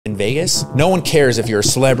In Vegas, no one cares if you're a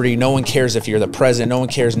celebrity, no one cares if you're the president, no one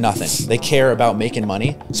cares nothing. They care about making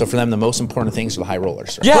money. So for them, the most important things are the high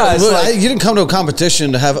rollers. Right? Yeah, well, you didn't come to a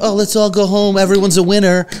competition to have, oh, let's all go home, everyone's a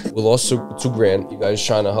winner. We lost $2,000. You guys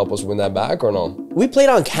trying to help us win that back or no? We played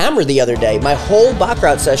on camera the other day. My whole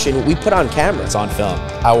baccarat session, we put on camera. It's on film.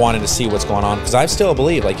 I wanted to see what's going on because I still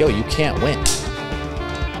believe, like, yo, you can't win.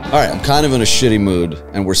 All right, I'm kind of in a shitty mood,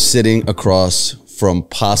 and we're sitting across from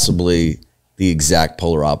possibly the exact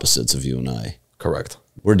polar opposites of you and I. Correct.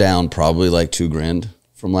 We're down probably like $2,000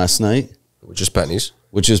 from last night. Which is pennies.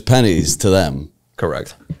 Which is pennies to them.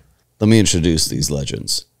 Correct. Let me introduce these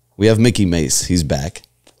legends. We have Mickey Mace. He's back.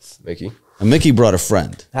 Mickey. And Mickey brought a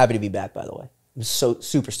friend. Happy to be back, by the way. I'm so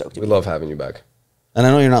super stoked to be We love having you back. And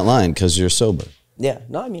I know you're not lying because you're sober. Yeah,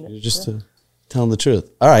 no, I mean it. You're just telling the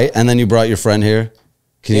truth. All right, and then you brought your friend here.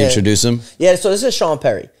 Can you introduce him? Yeah, so this is Sean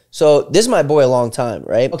Perry. So this is my boy a long time,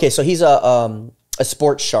 right? Okay, so he's a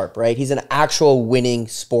sports sharp, right? He's an actual winning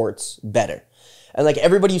sports bettor. And like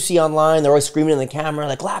everybody you see online, they're always screaming in the camera,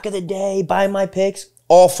 like, lock of the day, buy my picks.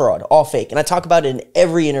 All fraud, all fake. And I talk about it in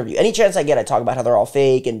every interview. Any chance I get, I talk about how they're all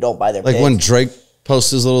fake and don't buy their picks. Like when Drake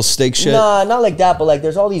posts his little stake shit? Nah, not like that, but like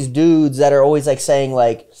there's all these dudes that are always like saying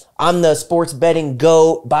like, I'm the sports betting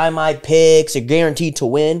GOAT, buy my picks, you're guaranteed to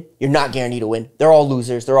win. You're not guaranteed to win. They're all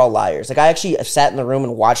losers. They're all liars. Like I actually sat in the room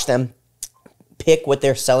and watched them pick what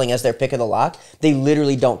they're selling as their pick of the lock. They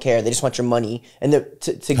literally don't care. They just want your money. And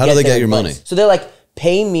how do they get your money? So they're like,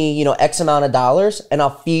 pay me, you know, X amount of dollars and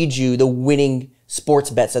I'll feed you the winning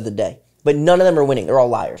sports bets of the day. But none of them are winning. They're all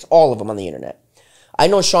liars. All of them on the internet. I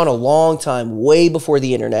know Sean a long time, way before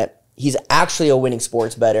the internet. He's actually a winning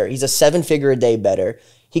sports bettor. He's a 7-figure a day bettor.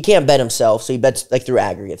 He can't bet himself, so he bets like through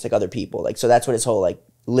aggregates, like other people. Like so, that's what his whole like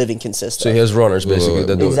living consists of. So he has runners basically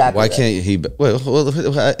that do Exactly. Why can't he?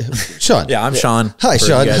 Sean. Yeah, I'm Sean. Hi, for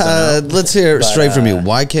Sean. you guys that don't know. Let's hear straight from you.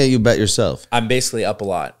 Why can't you bet yourself? I'm basically up a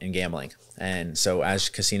lot in gambling. And so as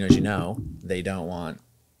casinos, you know, they don't want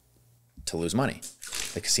to lose money.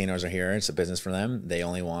 The casinos are here. It's a business for them. They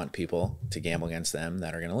only want people to gamble against them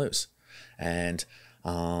that are going to lose. And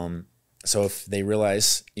so if they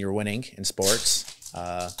realize you're winning in sports,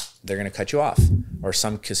 they're going to cut you off. Or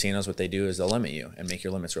some casinos, what they do is they'll limit you and make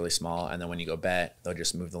your limits really small. And then when you go bet, they'll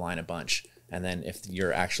just move the line a bunch. And then if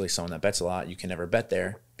you're actually someone that bets a lot, you can never bet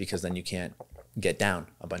there because then you can't get down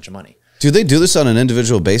a bunch of money. Do they do this on an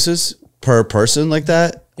individual basis per person like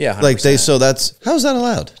that? Yeah, 100%. Like how's that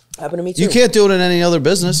allowed? Happened to me too. You can't do it in any other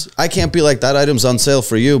business. I can't be like, that item's on sale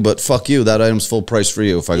for you, but fuck you, that item's full price for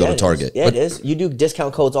you if I go to Target. Yeah, it is. You do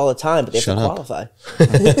discount codes all the time, but they have to qualify.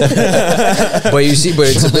 But you see,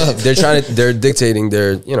 they're dictating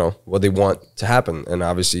their, you know, what they want to happen. And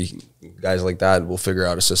obviously guys like that will figure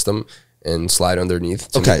out a system and slide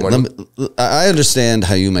underneath. Okay, I understand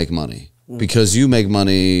how you make money because you make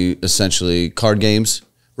money essentially card games.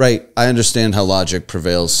 Right. I understand how logic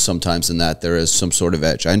prevails sometimes in that there is some sort of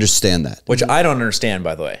edge. I understand that. Which I don't understand,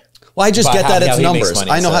 by the way. Well, I just get that it's he makes numbers. money,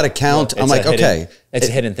 I know so how to count. I'm like, okay. It's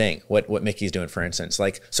a hidden thing, what Mickey's doing, for instance.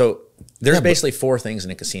 Like, so there's basically 4 things in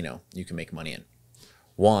a casino you can make money in.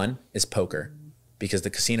 One is poker, because the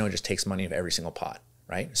casino just takes money of every single pot,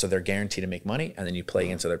 right? So they're guaranteed to make money, and then you play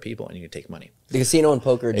against other people, and you can take money. The casino and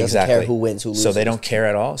poker doesn't care who wins, who loses. So they don't care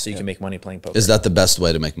at all, so you can make money playing poker. Is that the best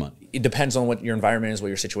way to make money? It depends on what your environment is, what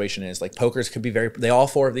your situation is. Like pokers could be all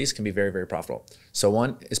 4 of these can be very, very profitable. So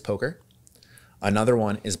one is poker. Another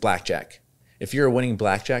one is blackjack. If you're a winning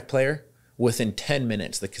blackjack player, within 10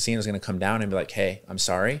 minutes, the casino is going to come down and be like, hey, I'm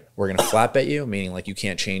sorry. We're going to flat bet you, meaning like you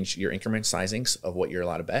can't change your increment sizings of what you're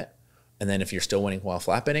allowed to bet. And then if you're still winning while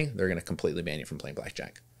flat betting, they're going to completely ban you from playing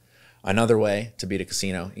blackjack. Another way to beat a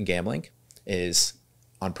casino in gambling is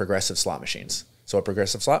on progressive slot machines. So what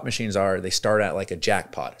progressive slot machines are, they start at like a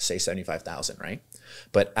jackpot, say 75,000, right?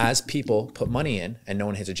 But as people put money in and no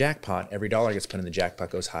one hits a jackpot, every dollar gets put in the jackpot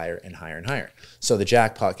goes higher and higher and higher. So the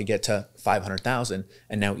jackpot could get to 500,000,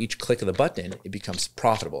 and now each click of the button, it becomes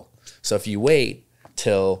profitable. So if you wait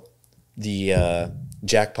till the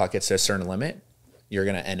jackpot gets to a certain limit, you're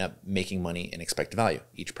going to end up making money in expected value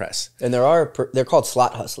each press. And they're called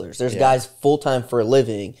slot hustlers. There's guys full-time for a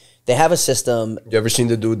living. They have a system. You ever seen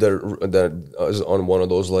the dude that is on one of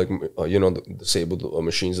those, like, you know, the disabled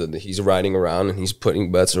machines that he's riding around and he's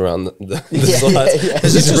putting bets around the slots? Yeah.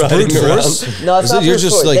 Is it just brute force? No, it's not you're brute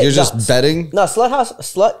just force. like you're just betting? No, slot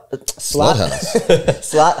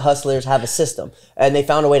hustlers have a system, and they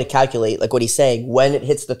found a way to calculate, like what he's saying, when it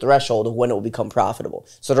hits the threshold of when it will become profitable.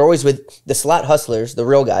 So they're always with the slot hustlers, the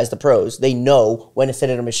real guys, the pros. They know when it's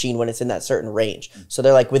in a machine, when it's in that certain range. So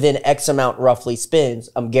they're like, within X amount roughly spins,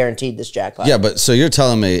 I'm guaranteed guaranteed this jackpot. Yeah, but so you're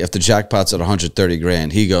telling me if the jackpot's at 130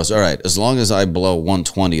 grand, he goes, all right, as long as I blow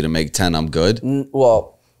 120 to make 10, I'm good.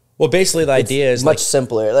 Well, basically the idea is much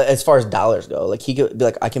simpler like, as far as dollars go. Like he could be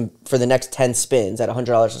like, I can for the next 10 spins at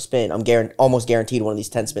 $100 a spin, I'm almost guaranteed one of these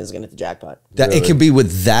 10 spins is going to hit the jackpot. That it can be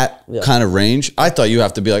with that kind of range. I thought you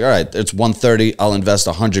have to be like, all right, it's 130. I'll invest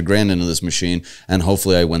 100 grand into this machine, and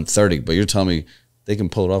hopefully I win 30. But you're telling me they can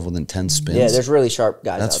pull it off within 10 spins. Yeah, there's really sharp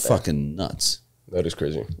guys That's out there. fucking nuts. That is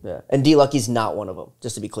crazy. Yeah, and D Lucky's not one of them.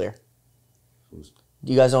 Just to be clear.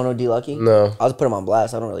 You guys don't know D Lucky? No. I'll just put him on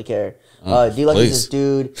blast. I don't really care. D Lucky's please. this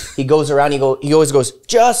dude. He goes around. He always goes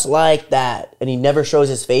just like that, and he never shows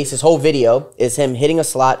his face. His whole video is him hitting a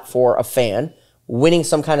slot for a fan, winning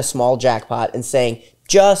some kind of small jackpot, and saying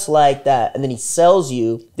just like that. And then he sells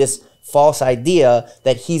you this false idea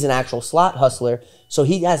that he's an actual slot hustler. So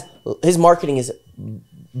his marketing is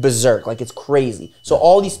berserk, like it's crazy. So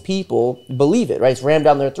all these people believe it, right? It's rammed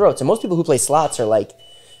down their throats. And most people who play slots are like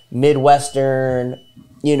Midwestern,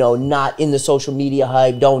 not in the social media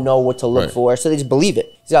hype, don't know what to look for. So they just believe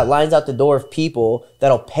it. He's got lines out the door of people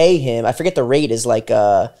that'll pay him. I forget the rate is like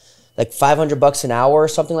 $500 an hour or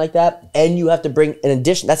something like that. And you have to bring, in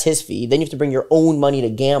addition, that's his fee. Then you have to bring your own money to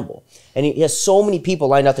gamble. And he has so many people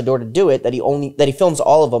lined out the door to do it that he films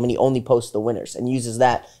all of them and he only posts the winners and uses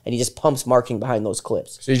that. And he just pumps marketing behind those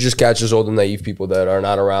clips. So he just catches all the naive people that are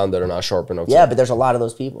not around, that are not sharp enough. Yeah, but there's a lot of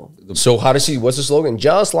those people. So how does he? What's the slogan?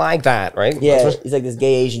 Just like that, right? Yeah, he's like this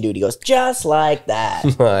gay Asian dude. He goes, just like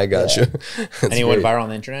that. I got you. and he went viral on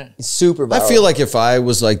the internet. Super viral. I feel like if I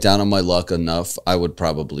was like down on my luck enough, I would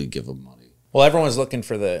probably give him money. Well, everyone's looking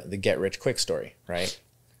for the get rich quick story, right?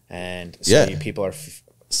 And so people are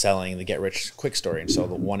selling the get rich quick story, and so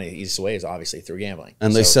the one easiest way is obviously through gambling.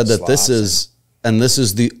 And they said that slots this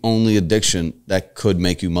is the only addiction that could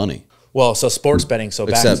make you money. Well, so sports betting. So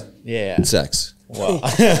Except sex. Well,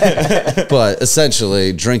 But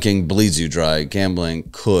essentially, drinking bleeds you dry. Gambling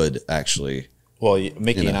could actually. well,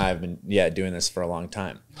 Mickey and I have been doing this for a long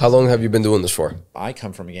time. How long have you been doing this for? I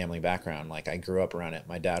come from a gambling background. Like I grew up around it.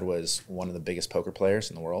 My dad was one of the biggest poker players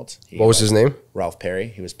in the world. What was his name? Ralph Perry.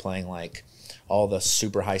 He was playing like all the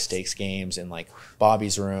super high stakes games in like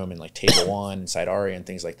Bobby's Room and like Table One inside Aria and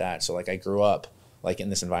things like that. So like I grew up like in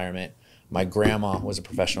this environment. My grandma was a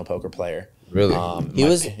professional poker player. Really? He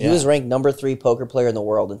was ranked number 3 poker player in the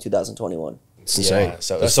world in 2021. It's insane. Yeah.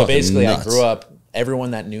 So That's basically, nuts. I grew up.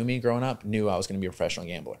 Everyone that knew me growing up knew I was going to be a professional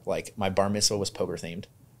gambler. Like my bar mitzvah was poker themed,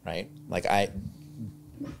 right? Like I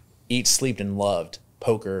eat, slept, and loved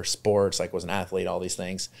poker, sports. Like was an athlete, all these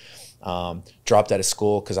things. Dropped out of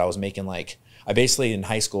school because I was making like I basically in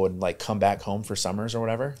high school would like come back home for summers or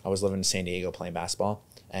whatever. I was living in San Diego playing basketball,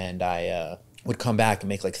 and I would come back and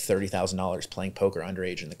make like $30,000 playing poker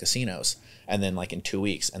underage in the casinos, and then like in 2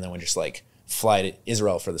 weeks, and then would just like fly to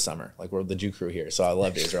Israel for the summer. Like we're the Jew crew here, so I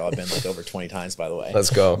loved Israel. I've been like over 20 times, by the way.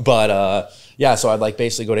 Let's go. But so I'd like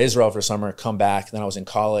basically go to Israel for summer, come back. Then I was in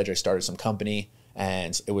college. I started some company,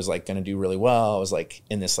 and it was like going to do really well. I was like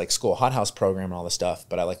in this like school hot house program and all this stuff,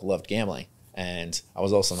 but I like loved gambling, and I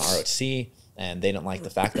was also in the ROTC, and they didn't like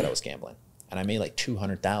the fact that I was gambling, and I made like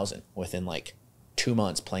 200,000 within like 2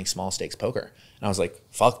 months playing small stakes poker, and I was like,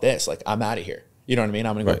 fuck this, like I'm out of here. You know what I mean?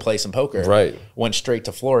 I'm gonna go play some poker. Right. Went straight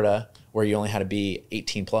to Florida, where you only had to be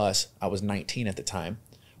 18 plus. I was 19 at the time.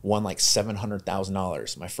 Won like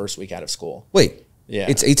 $700,000 my first week out of school. Wait. Yeah.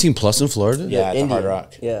 It's 18 plus in Florida? Yeah, at the Hard Indian.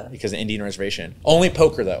 Rock. Yeah. Because of the Indian reservation. Only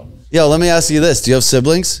poker though. Yo, let me ask you this. Do you have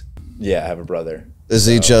siblings? Yeah, I have a brother. Does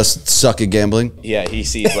he just suck at gambling? Yeah, he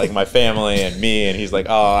sees like my family and me, and he's like,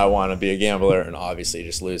 "Oh, I want to be a gambler," and obviously he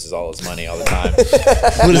just loses all his money all the time.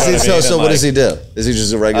 What does he so what does he do? Is he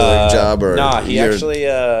just a regular job or Nah, he you're- actually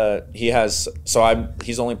he has. So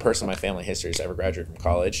he's the only person in my family history who's ever graduated from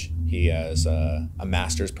college. He has a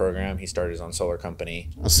master's program. He started his own solar company.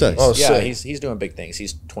 Oh, sick. Oh, Yeah, sick. he's doing big things.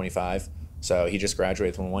 He's 25, so he just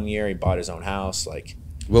graduated from 1 year. He bought his own house. Like,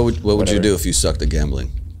 What would you whatever. do if you sucked at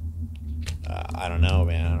gambling? I don't know,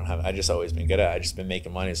 man. I just always been good at it. I just been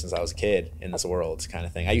making money since I was a kid in this world kind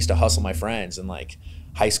of thing. I used to hustle my friends in like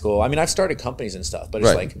high school. I mean, I've started companies and stuff, but it's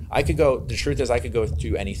Right. like I could go, the truth is I could go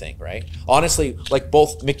do anything, right? Honestly, like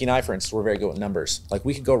both Mickey and I, for instance, we're very good with numbers. Like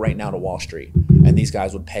we could go right now to Wall Street and these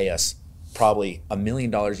guys would pay us probably $1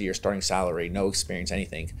 million a year starting salary, no experience,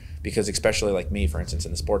 anything. Because especially like me, for instance,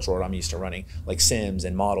 in the sports world, I'm used to running like sims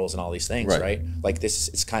and models and all these things, Right. right? Like this,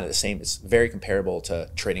 it's kind of the same. It's very comparable to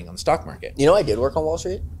trading on the stock market. You know, I did work on Wall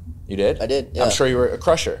Street. You did? I did, yeah. I'm sure you were a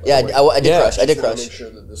crusher. Yeah, I did Yeah. crush. I did crush. Make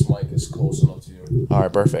sure that this mic is close enough to you. All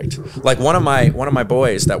right, perfect. Like one of my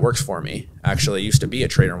boys that works for me actually used to be a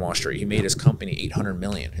trader on Wall Street. He made his company $800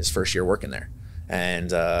 million his first year working there,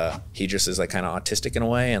 and he just is like kind of autistic in a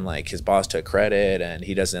way, and like his boss took credit, and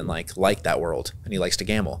he doesn't like that world, and he likes to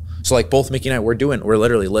gamble. So like both Mickey and I, we're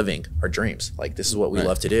literally living our dreams. Like this is what we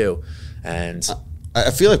love to do, and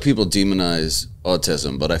I feel like people demonize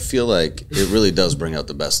autism, but I feel like it really does bring out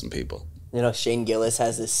the best in people. You know, Shane Gillis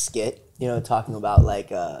has this skit, you know, talking about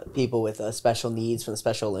like people with special needs from the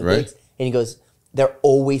Special Olympics. Right. And he goes, they're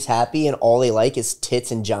always happy and all they like is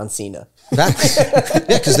tits and John Cena. Facts. Yeah,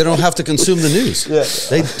 because they don't have to consume the news. Yeah.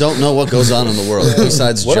 They don't know what goes on in the world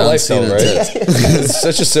besides What a John lifestyle, Cena. right? and tits. It's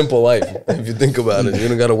such a simple life if you think about it. You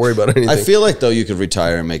don't got to worry about anything. I feel like, though, you could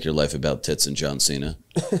retire and make your life about tits and John Cena.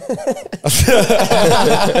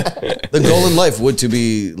 The goal in life would to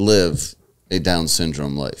be live a Down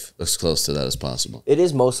syndrome life, as close to that as possible. It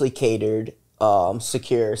is mostly catered,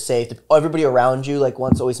 secure, safe. Everybody around you like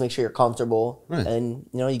wants to always make sure you're comfortable. Right. And,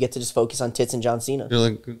 you know, you get to just focus on tits and John Cena. You're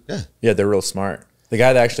like, yeah. yeah, they're real smart. The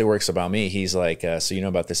guy that actually works about me, he's like, so you know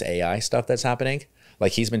about this AI stuff that's happening?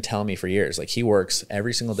 Like he's been telling me for years, like he works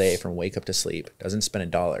every single day from wake up to sleep, doesn't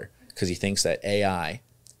spend $1 because he thinks that AI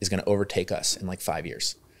is going to overtake us in like 5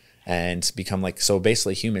 years and become like, so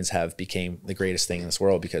basically humans have became the greatest thing in this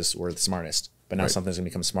world because we're the smartest. But now something's gonna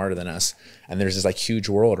become smarter than us. And there's this like huge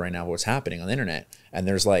world right now of what's happening on the internet. And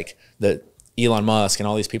there's like the Elon Musk and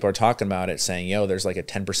all these people are talking about it saying, yo, there's like a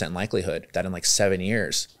 10% likelihood that in like 7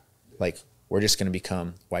 years, like we're just gonna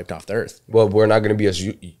become wiped off the earth. Well, we're not going to be as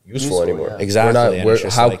useful anymore. yeah. Exactly, and it's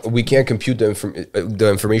just like- we can't compute the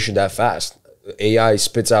information that fast. AI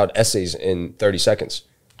spits out essays in 30 seconds.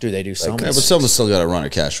 Dude, they do so Yeah, much. but someone's still got to run a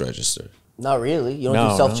cash register. Not really. You don't No,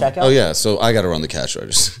 do self-checkout? Oh, yeah, so I got to run the cash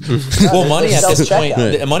register. Well, money at this point,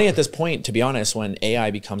 Self-checkout. money at this point, to be honest, when AI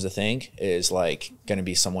becomes a thing, is like going to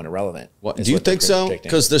be somewhat irrelevant. What, is do you what they're think so? predicting.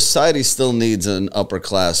 Because the society still needs an upper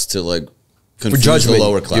class to like confuse judgment. the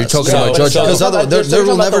lower You're class. talking about judgment. Because there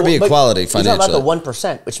will never be equality financially. You're talking about the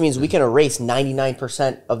 1%, which means we can erase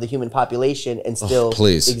 99% of the human population and still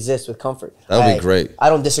please. exist with comfort. That would be great. I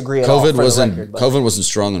don't disagree at all. COVID for wasn't the record, but COVID wasn't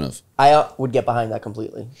strong enough. I would get behind that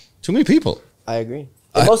completely. Too many people. I agree.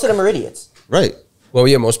 And most of them are idiots. Right. Well,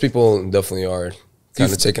 yeah, most people definitely are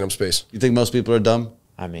kind of taking up space. You think most people are dumb?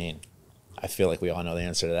 I mean, I feel like we all know the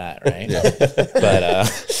answer to that, right?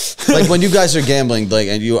 But Like when you guys are gambling, like,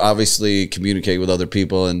 and you obviously communicate with other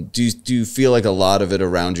people, and do you feel like a lot of it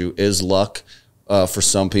around you is luck for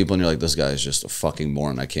some people, and you're like, this guy is just a fucking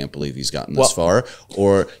moron. I can't believe he's gotten this far,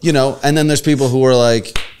 or you know. And then there's people who are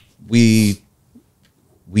like, we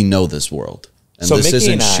know this world, and so this Mickey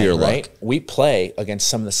isn't and I, sheer right? luck. We play against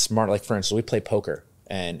some of the smart, like for instance, we play poker,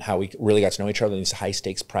 and how we really got to know each other in these high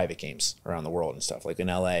stakes private games around the world and stuff. Like in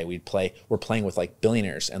LA, we're playing with like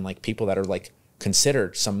billionaires and like people that are like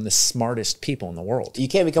considered some of the smartest people in the world. You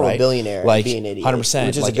can't become a billionaire like and be an idiot. 100%,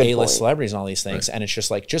 which is like a good A-list point. celebrities and all these things. And it's just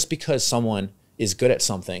like, just because someone is good at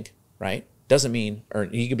something, right, doesn't mean, or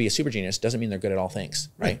he could be a super genius, doesn't mean they're good at all things,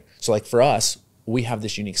 right? So like for us, we have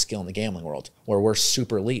this unique skill in the gambling world where we're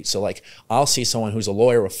super elite. So like I'll see someone who's a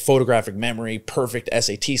lawyer with photographic memory, perfect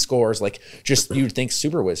SAT scores, like just you'd think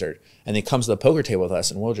super wizard, and he comes to the poker table with us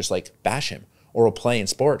and we'll just like bash him, or we'll play in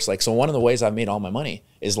sports. Like, so one of the ways I've made all my money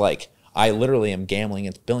is like I literally am gambling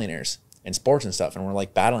against billionaires in sports and stuff, and we're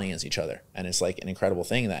like battling against each other. And it's like an incredible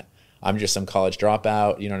thing that I'm just some college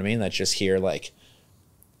dropout, you know what I mean? That's just here like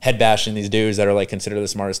head bashing these dudes that are like considered the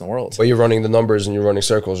smartest in the world. But you're running the numbers and you're running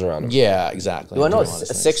circles around them. Yeah, exactly. You want to know Doing all a these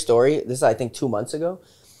things. sick story? This is, I think, 2 months ago.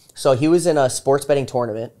 So he was in a sports betting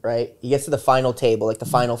tournament, right? He gets to the final table, like the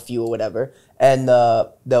final few or whatever, and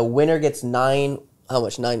the winner gets how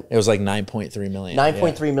much? It was like 9.3 million.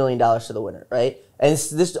 $9.3 million to the winner, right? And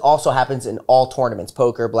this also happens in all tournaments,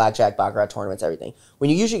 poker, blackjack, baccarat tournaments, everything. When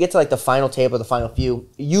you usually get to like the final table, the final few,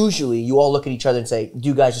 usually you all look at each other and say, do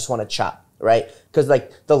you guys just want to chop, right? Because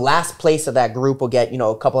like the last place of that group will get,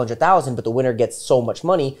 a couple 100,000, but the winner gets so much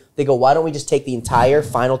money. They go, why don't we just take the entire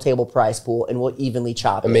final table prize pool and we'll evenly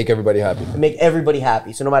chop And it? make everybody happy. Make everybody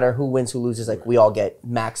happy. So no matter who wins, who loses, like we all get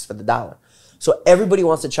maxed for the dollar. So everybody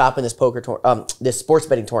wants to chop in this this sports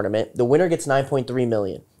betting tournament. The winner gets 9.3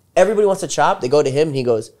 million. Everybody wants to chop. They go to him and he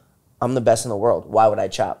goes, I'm the best in the world. Why would I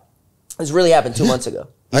chop? This really happened 2 months ago.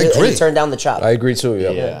 I And agree. he turned down the chop. I agree too.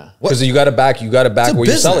 Yeah. Yeah. Because you got to back a what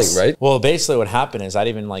you're selling, business. right? Well, basically what happened is I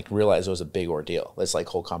didn't even like realize it was a big ordeal. This like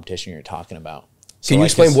whole competition you're talking about. So, Can you like,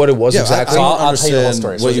 explain it's- what it was Yeah, exactly? So I I'll don't tell you the whole understand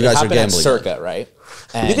story. what So you it guys are happened at gambling on. Circa, right?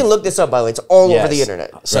 And You can look this up, by the way. It's all over the Yes.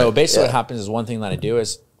 internet. So Right. basically Yeah. what happens is one thing that I do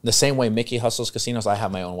is the same way Mickey hustles casinos, I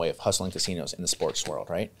have my own way of hustling casinos in the sports world,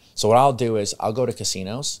 right? So what I'll do is I'll go to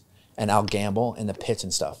casinos and I'll gamble in the pits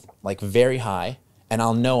and stuff, like very high, and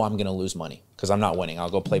I'll know I'm going to lose money because I'm not winning. I'll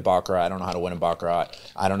go play Baccarat. I don't know how to win in Baccarat.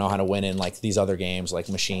 I don't know how to win in like these other games like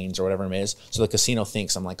machines or whatever it is. So the casino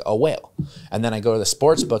thinks I'm like a whale. And then I go to the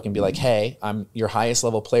sports book and be like, hey, I'm your highest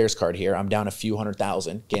level players card here. I'm down a few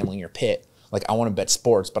 $100,000 gambling your pit. Like I want to bet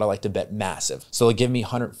sports, but I like to bet massive. So they give me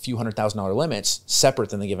few $100,000 limits separate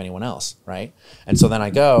than they give anyone else, right? And so then I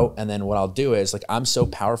go, and then what I'll do is like I'm so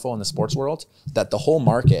powerful in the sports world that the whole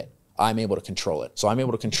market, I'm able to control it. So I'm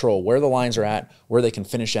able to control where the lines are at, where they can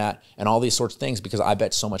finish at, and all these sorts of things because I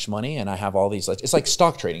bet so much money and I have all these, like, it's like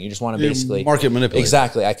stock trading. You just want to basically market manipulate.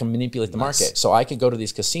 Exactly. I can manipulate the market. So I could go to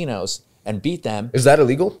these casinos and beat them. Is that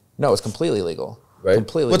illegal? No, it's completely legal. Right.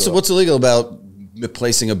 Completely What's legal. what's illegal about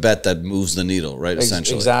placing a bet that moves the needle, right?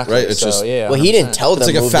 Essentially, Exactly. right? It's So, just yeah, Well, he didn't 100%. tell them it's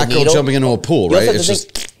like a move the fat girl needle. jumping into a pool, You right? also have It's to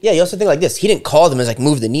just think, you also think like this. He didn't call them as like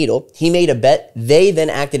move the needle. He made a bet. They then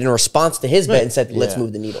acted in response to his bet and said, let's Yeah.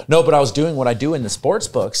 move the needle. No, but I was doing what I do in the sports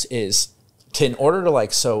books is in order to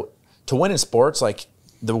like, so to win in sports, like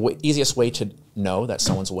the easiest way to know that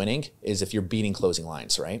someone's winning is if you're beating closing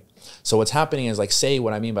lines, right? So what's happening is like, say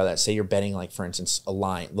what I mean by that, say you're betting like, for instance, the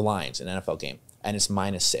Lions, an NFL game, and it's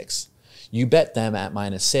 -6. You bet them at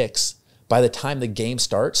 -6. By the time the game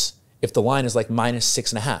starts, if the line is like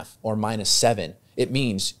 -6.5 or -7, it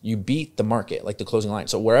means you beat the market, like the closing line.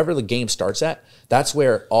 So wherever the game starts at, that's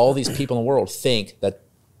where all these people in the world think that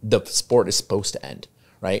the sport is supposed to end,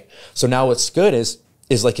 right? So now what's good is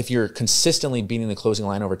like if you're consistently beating the closing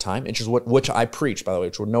line over time, which I preach, by the way,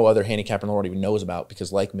 which no other handicapper in the world even knows about,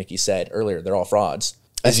 because like Mickey said earlier, they're all frauds.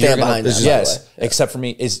 I stand behind that, by the Yes, way. except for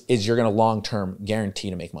me, is you're going to long-term guarantee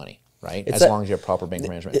to make money, right? It's As long as you have proper bank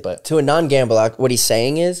management. But To a non-gambler, what he's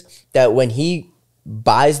saying is that when he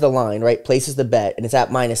buys the line, right, places the bet, and it's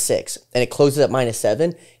at -6, and it closes at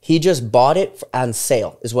 -7, he just bought it on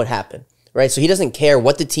sale is what happened, right? So he doesn't care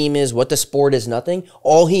what the team is, what the sport is, nothing.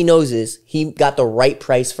 All he knows is he got the right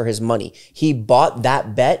price for his money. He bought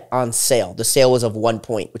that bet on sale. The sale was of 1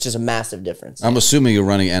 point, which is a massive difference. I'm assuming you're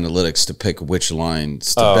running analytics to pick which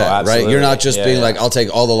lines to Oh, bet, right? absolutely. You're not just Yeah, being yeah. like, I'll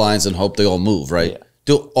take all the lines and hope they all move, right? Yeah.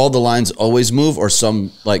 Do all the lines always move or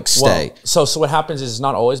some like stay? Well, so what happens is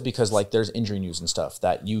not always, because like there's injury news and stuff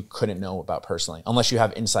that you couldn't know about personally unless you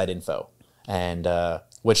have inside info. And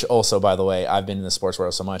which also, by the way, I've been in the sports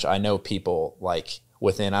world so much, I know people like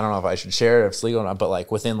within, I don't know if I should share it, if it's legal or not, but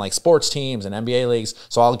like within like sports teams and NBA leagues.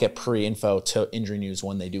 So I'll get pre-info to injury news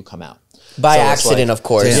when they do come out. By So it's accident, like- of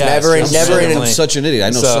course. Damn. Never in, Yes, never in, definitely. I'm such an idiot. I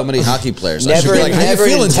know so, So- many hockey players. I should never, be like, how you never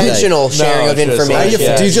feeling today? intentional sharing No, of it's just information.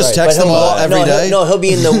 like- Do you just But text them he'll- all every no, day? No, he'll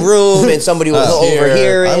be in the room and somebody will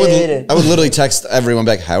overhear I it. would literally text everyone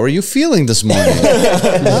back, how are you feeling this morning?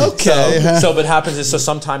 Okay. So what happens is, so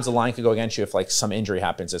sometimes the line could go against you if like some injury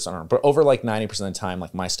happens. It's unarmed. But over like 90% of the time,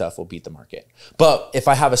 like my stuff will beat the market. But if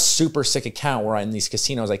I have a super sick account where in these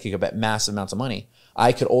casinos I could bet massive amounts of money,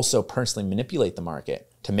 I could also personally manipulate the market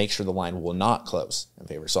to make sure the line will not close in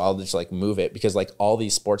favor. So I'll just like move it, because like all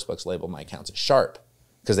these sports books label my accounts as sharp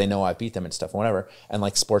because they know I beat them and stuff and whatever. And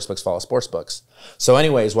like sports books follow sports books. So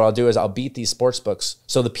anyways, what I'll do is I'll beat these sports books.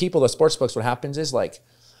 So the sports books, what happens is like,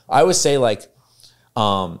 I always say like,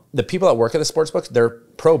 the people that work at the sports books, they're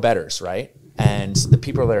pro bettors, right? And the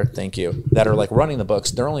people that are like running the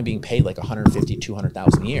books, they're only being paid like 150,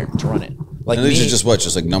 200,000 a year to run it. Like And these me- are just what?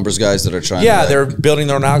 Just like numbers guys that are trying yeah, to they're building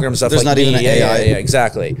their own algorithms stuff. There's like not even me. an Yeah, AI. Yeah,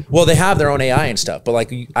 exactly. Well, they have their own AI and stuff, but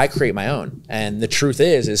like I create my own. And the truth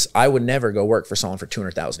is I would never go work for someone for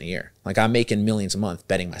 200,000 a year. Like I'm making millions a month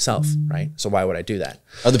betting myself, right? So why would I do that?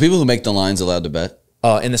 Are the people who make the lines allowed to bet?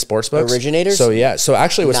 In the sports books, Originators? So yeah. So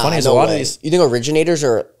actually, what's funny is a lot of these. You think originators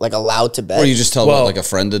are like allowed to bet? Or you just tell Well- like a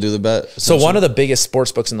friend to do the bet? So one of the biggest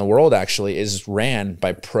sports books in the world actually is ran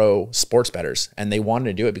by pro sports bettors, and they wanted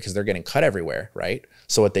to do it because they're getting cut everywhere, right?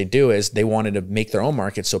 So what they do is they wanted to make their own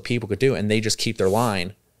market so people could do it, and they just keep their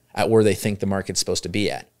line at where they think the market's supposed to be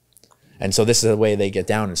at. And so this is the way they get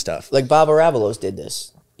down and stuff. Like Bob Arabelos did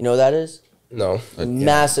this. You know what that is? No.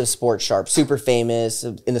 Massive sports sharp, super famous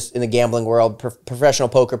in the gambling world, professional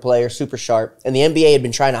poker player, super sharp. And the NBA had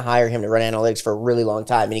been trying to hire him to run analytics for a really long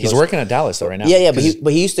time. And He's working at Dallas though right now. Yeah, but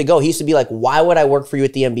he used to go. He used to be like, "Why would I work for you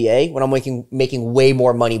at the NBA when I'm making way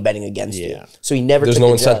more money betting against you?" Yeah. So he never. There's took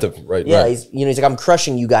no the job. incentive, right, Yeah, right. he's like, "I'm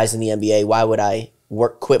crushing you guys in the NBA. Why would I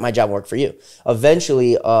quit my job and work for you?"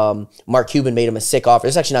 Eventually, Mark Cuban made him a sick offer.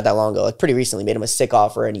 It's actually not that long ago. Like pretty recently, made him a sick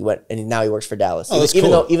offer, and he went, and now he works for Dallas. Oh, that's even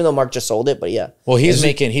cool. though Mark just sold it, but yeah. Well, he's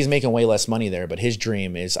making way less money there, but his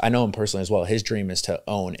dream is, I know him personally as well. His dream is to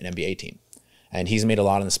own an NBA team. and he's made a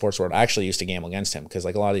lot in the sports world. I actually used to gamble against him because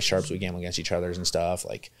like a lot of these sharps we gamble against each other and stuff.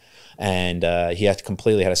 Like, and he had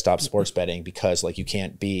to stop sports betting because like you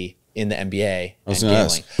can't be in the NBA and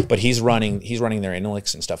gambling. But he's running their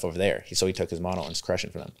analytics and stuff over there. So he took his model and is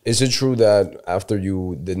crushing for them. Is it true that after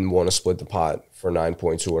you didn't want to split the pot for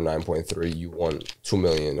 9.2 or 9.3, you won $2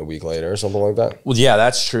 million a week later or something like that? Well, yeah,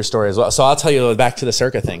 that's a true story as well. So I'll tell you back to the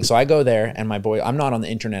Circa thing. So I go there and my boy, I'm not on the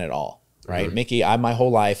internet at all. Right. Mickey, my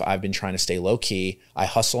whole life, I've been trying to stay low key. I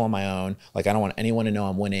hustle on my own. Like, I don't want anyone to know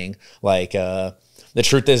I'm winning. Like, the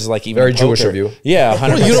truth is, like, even very poker, Jewish of you. Yeah,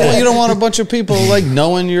 100%. Well, you don't want a bunch of people like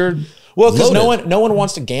knowing you're because no one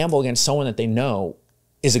wants to gamble against someone that they know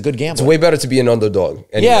is a good gambler. It's way better to be an underdog.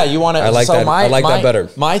 Anyway. Yeah, you want to. I like that. I like that better.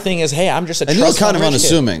 My thing is, hey, I'm just a. And you're kind of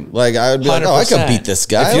unassuming. Like I would be like, oh, I could beat this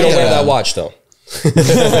guy. If you don't wear that watch, though.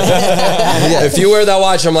 If you wear that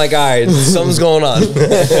watch, I'm like, all right, something's going on.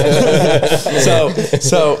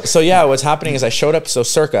 So yeah, what's happening is I showed up to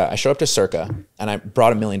Circa and I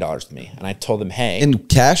brought $1 million with me and I told them, hey, in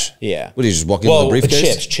cash. Yeah. What do you just walk in with a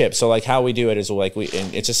briefcase? Chips. So like how we do it is like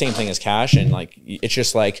and it's the same thing as cash, and like it's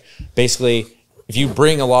just like basically if you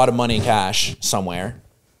bring a lot of money in cash somewhere,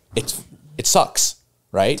 it sucks.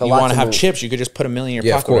 Right, you want to have chips. You could just put $1 million in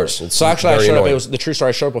your pocket. Of course. So actually, I showed up. It was the true story.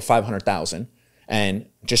 I showed up with 500,000, and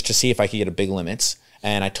just to see if I could get a big limits.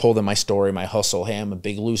 And I told them my story, my hustle. Hey, I'm a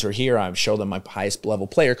big loser here. I showed them my highest level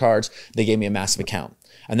player cards. They gave me a massive account.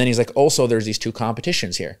 And then he's like, also, there's these 2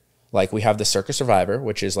 competitions here. Like we have the Circa Survivor,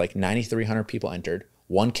 which is like 9,300 people entered,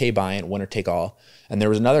 1K buy-in, winner take all. And there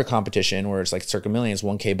was another competition where it's like Circa Millions,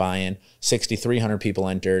 1K buy-in, 6,300 people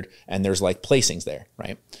entered, and there's like placings there,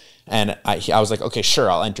 right? And I was like, okay, sure,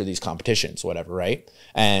 I'll enter these competitions, whatever, right?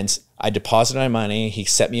 And I deposited my money. He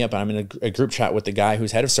set me up, and I'm in a group chat with the guy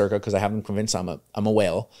who's head of Circa because I have him convinced I'm a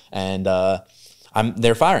whale, and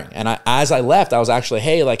they're firing. And as I left, I was actually,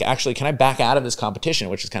 hey, like, actually, can I back out of this competition?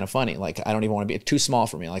 Which is kind of funny. Like, I don't even want to be too small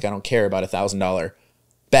for me. Like, I don't care about $1,000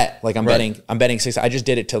 bet. Like, I'm betting 6. I just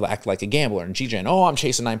did it to act like a gambler. And GJ, I'm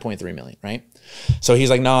chasing 9.3 million, right? So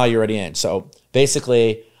he's like, no, you're already in. So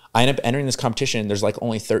basically, I end up entering this competition. There's like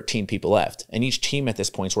only 13 people left. And each team at this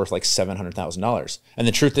point is worth like $700,000. And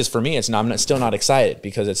the truth is for me, I'm still not excited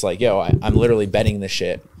because it's like, I'm literally betting this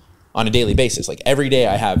shit on a daily basis. Like every day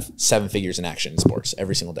I have 7 figures in action in sports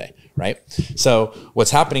every single day, right? So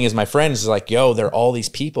what's happening is my friends is like, all these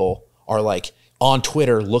people are like on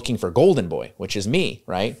Twitter looking for Golden Boy, which is me,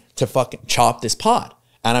 right? To fucking chop this pot.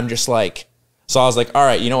 And I'm just like, so I was like, all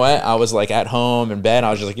right, you know what? I was like at home in bed. I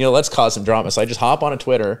was just like, let's cause some drama. So I just hop on a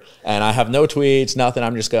Twitter and I have no tweets, nothing.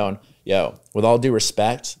 I'm just going, with all due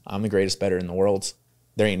respect, I'm the greatest bettor in the world.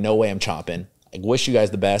 There ain't no way I'm chopping. I wish you guys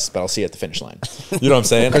the best, but I'll see you at the finish line. You know what I'm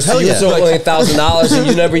saying? Because you sold only $1,000 and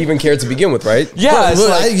you never even cared to begin with, right? Yeah.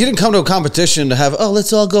 You didn't come to a competition to have,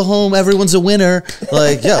 let's all go home. Everyone's a winner.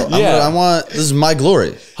 Like, this is my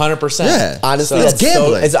glory. 100%. Yeah. Honestly, it's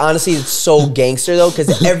gambling. It's so gangster though,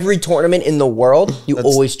 because every tournament in the world, you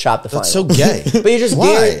always chop the final. That's so gay. But you're just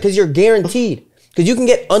because you're guaranteed. Because you can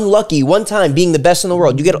get unlucky one time being the best in the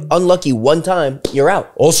world. You get unlucky one time, you're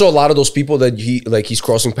out. Also, a lot of those people that he's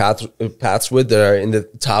crossing paths with that are in the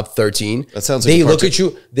top 13. That sounds like they look at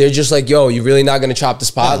you. They're just like, "Yo, you're really not going to chop the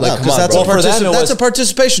spot?" Like, come on, that's bro. that's a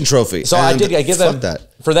participation trophy. So I give them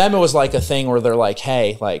that. For them, it was like a thing where they're like,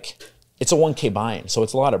 "Hey, like." It's a 1K buy-in, so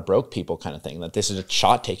it's a lot of broke people kind of thing. That this is a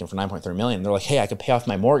shot taken for 9.3 million. They're like, "Hey, I could pay off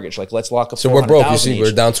my mortgage. Like, let's lock up." So we're broke. You see,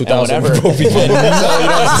 we're down 2,000. We're broke people.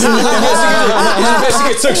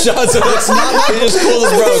 Took shots. It's not as cool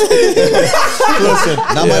as broke. Listen,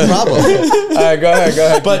 not my problem. All right, go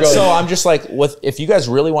ahead. But so I'm just like, if you guys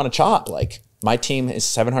really want to chop, like my team is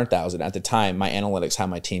 700,000 at the time. My analytics have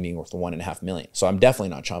my team being worth 1.5 million. So I'm definitely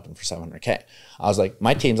not chopping for 700K. I was like,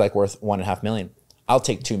 my team's like worth 1.5 million. I'll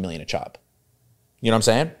take 2 million a chop. You know what I'm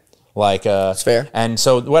saying? Like, it's fair. And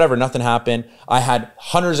so whatever, nothing happened. I had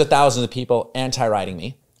hundreds of thousands of people anti-riding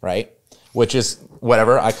me, right? Which is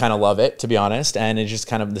whatever. I kind of love it, to be honest. And it just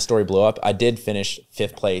kind of, the story blew up. I did finish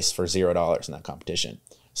 5th place for $0 in that competition.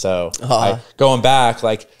 So going back,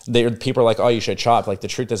 like people are like, "Oh, you should chop." Like the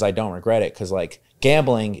truth is, I don't regret it because like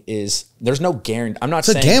gambling is there's no guarantee. I'm not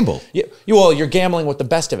saying it's a gamble. You're gambling with the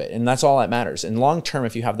best of it, and that's all that matters. In long term,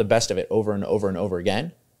 if you have the best of it over and over and over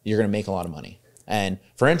again, you're going to make a lot of money. And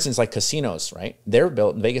for instance, like casinos, right? They're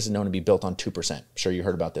built. Vegas is known to be built on 2%. I'm sure you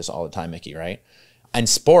heard about this all the time, Mickey, right? And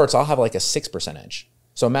sports, I'll have like a 6% edge.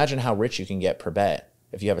 So imagine how rich you can get per bet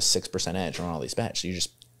if you have a 6% edge on all these bets. You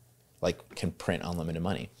just like can print unlimited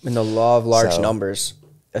money. And the law of large numbers.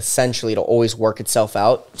 essentially it'll always work itself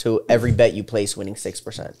out to every bet you place winning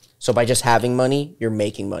 6%. So by just having money, you're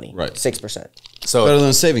making money. Right. 6%. So Better than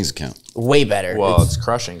a savings account. Way better. well, it's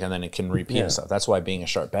crushing, and then it can repeat Yeah. and stuff. That's why being a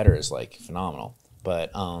sharp better is like phenomenal.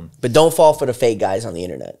 But But don't fall for the fake guys on the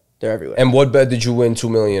internet. They're everywhere. And what bet did you win $2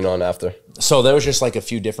 million on after? so there was just like a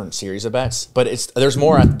few different series of bets, but there's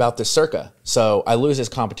more about this circa. So I lose this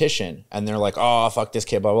competition, and they're like, "Oh, fuck this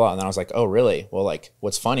kid," blah blah. And then I was like, "Oh, really?" Well, like,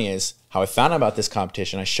 what's funny is how I found out about this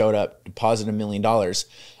competition. I showed up, deposited $1 million,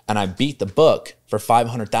 and I beat the book for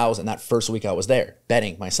 500,000 that first week I was there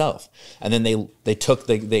betting myself. And then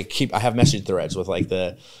I have message threads with like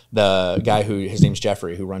the guy who, his name's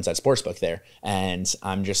Jeffrey, who runs that sports book there. And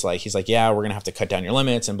I'm just like, he's like, yeah, we're gonna have to cut down your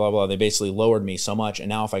limits and blah blah. They basically lowered me so much, and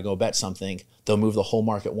now if I go bet something, they'll move the whole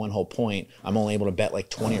market one whole point. I'm only able to bet like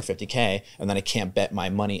 20 or 50K, and then I can't bet my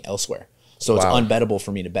money elsewhere. So it's unbettable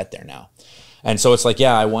for me to bet there now. And so it's like,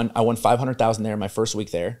 yeah, I won 500,000 there my first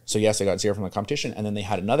week there. So yes, I got 0 from the competition. And then they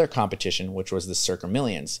had another competition, which was the Circa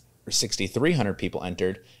Millions, where 6,300 people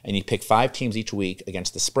entered, and you pick 5 teams each week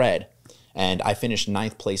against the spread. And I finished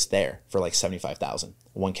 9th place there for like 75,000,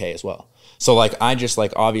 1K as well. So like, I just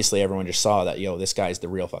like, obviously everyone just saw that, yo, this guy's the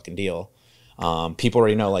real fucking deal. People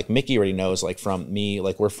already know, like Mickey already knows, like from me,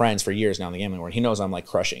 like we're friends for years now in the gambling world. He knows I'm like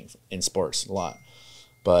crushing in sports a lot.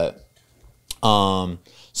 But,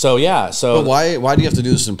 so yeah, so But why do you have to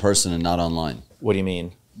do this in person and not online? what do you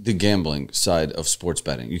mean? The gambling side of sports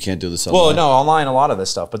betting. You can't do this online. Well, no, online a lot of this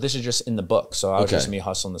stuff, but this is just in the book. So I was Okay. just me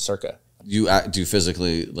hustling the circa. Do you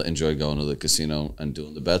physically enjoy going to the casino and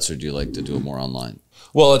doing the bets, or do you like to do it more online?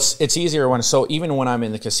 Well, it's easier even when I'm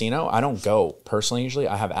in the casino, I don't go personally usually.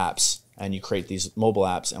 I have apps, and you create these mobile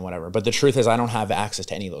apps and whatever. But the truth is I don't have access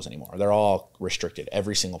to any of those anymore. They're all restricted,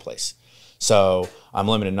 every single place. So I'm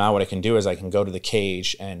limited. Now what I can do is I can go to the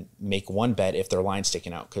cage and make one bet if their line's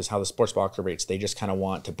sticking out, because how the sports book operates, they just kind of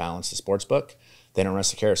want to balance the sports book. They don't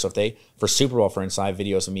necessarily care. So for Super Bowl, for instance, I have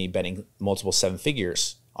videos of me betting multiple 7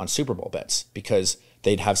 figures on Super Bowl bets, because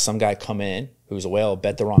they'd have some guy come in who's a whale,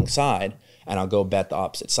 bet the wrong side, and I'll go bet the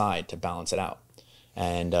opposite side to balance it out.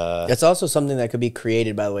 And That's also something that could be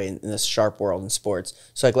created, by the way, in this sharp world in sports.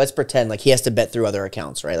 So, like, let's pretend like he has to bet through other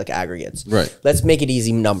accounts, right? Like aggregates. Right. Let's make it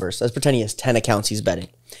easy numbers. Let's pretend he has 10 accounts he's betting.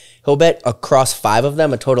 He'll bet across 5 of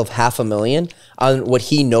them a total of $500,000 on what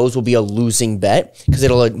he knows will be a losing bet, because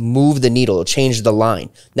it'll like, move the needle. It'll change the line.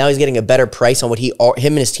 Now he's getting a better price on what him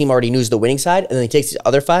and his team already knew is the winning side, and then he takes the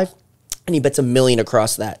other 5 and he bets $1 million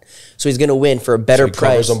across that. So he's going to win for a better He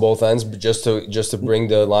covers price. on both ends, but just to bring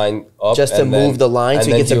the line up, Just to and move the line and so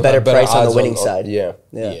he then gets a you better have price on the odds winning side. Yeah,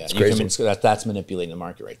 yeah, it's you crazy. can, that's manipulating the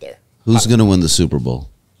market right there. Who's going to win the Super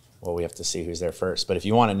Bowl? Well, we have to see who's there first. But if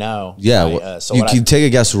you want to know, Yeah, you can take a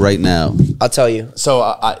guess right now. I'll tell you.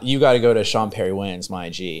 So you got to go to Sean Perry Wins, my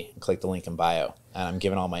IG, and click the link in bio, and I'm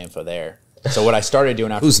giving all my info there. So what I started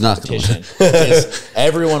doing after Who's the not gonna competition is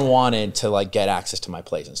everyone wanted to like get access to my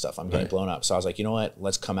place and stuff. I'm getting blown up, so I was like, you know what?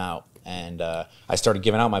 Let's come out, and I started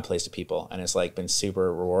giving out my place to people, and it's like been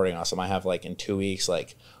super rewarding, awesome. I have like in 2 weeks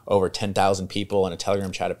like over 10,000 people in a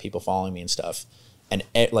Telegram chat of people following me and stuff, and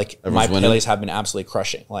like Everyone's my winning? plays have been absolutely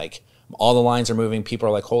crushing. Like all the lines are moving. People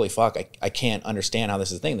are like, holy fuck, I can't understand how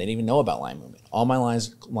this is a thing. They didn't even know about line movement. All my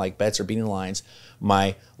lines, like bets, are beating the lines.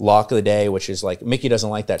 My lock of the day, which is like, Mickey doesn't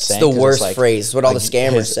like that saying. It's the worst like, phrase. It's what all the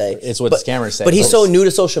scammers say. It's what the scammers say. But he's so new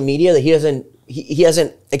to social media that he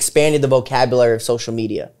hasn't expanded the vocabulary of social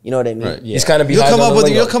media. You know what I mean? Right. He's kind of You'll behind come on up the with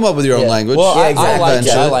lingo. you'll come up with your own language. Well, Yeah, I exactly. like it. I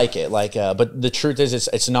Eventually. like it. Like, but the truth is,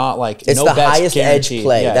 it's not like It's no the bet's highest edge guaranteed.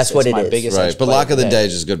 play. Yeah, That's what it's it my is. biggest Right, edge but play lock of the day. day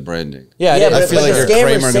is just good branding. Yeah, Yeah, it is. but I feel like the your scammers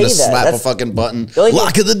Kramer going to say that. slap a That's- fucking button. The only thing-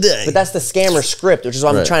 Lock of the day. But that's the scammer script, which is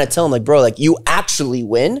what I'm Right. trying to tell him. Like, bro, like you actually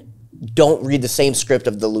win. Don't read the same script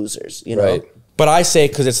of the losers. You know. Right. But I say,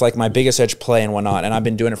 because it's like my biggest edge play and whatnot, and I've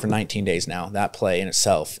been doing it for 19 days now. That play in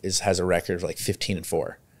itself has a record of like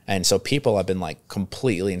 15-4, and so people have been like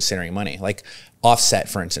completely incinerating money. Like Offset,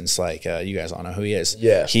 for instance, like you guys all know who he is.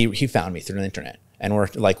 Yeah. he found me through the internet, and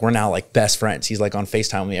we're now like best friends. He's like on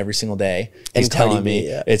FaceTime with me every single day. He's And Cardi telling B, me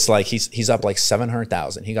yeah. it's like he's up like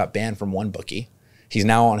 700,000. He got banned from one bookie. He's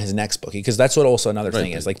now on his next bookie, because that's what also another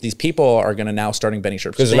thing is, like these people are going to now starting betting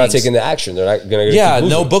sharps because they're not taking the action. They're not going to. Yeah,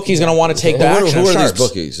 no bookie's going to want to take the Who action. are of these sharps.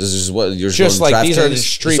 bookies? This is what you're Just going like these are the DraftKings?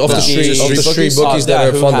 street off the bookies, street- off the street bookies that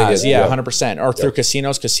are who funding has, it. yeah, Yeah. 100%. Or through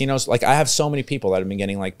casinos. Like I have so many people that have been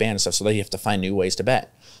getting like banned and stuff, so they have to find new ways to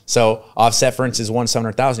bet. So Offset, for instance, won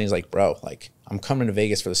 700,000. He's like, bro, like I'm coming to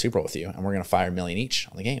Vegas for the Super Bowl with you, and we're gonna fire $1 million each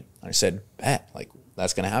on the game. And I said, bet, like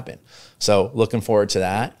that's gonna happen. So looking forward to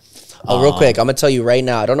that. Oh, real quick, I'm gonna tell you right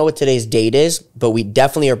now. I don't know what today's date is, but we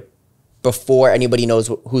definitely are before anybody knows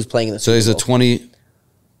who's playing in the So Super he's the Bowl.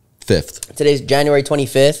 5th. Today's January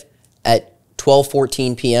 25th at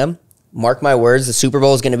 12:14 p.m. Mark my words, the Super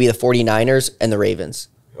Bowl is going to be the 49ers and the Ravens.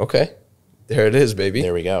 Okay. There it is, baby.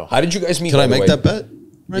 There we go. How did you guys meet? Can by I the make way? that bet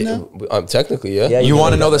right now? Technically, yeah. Yeah, You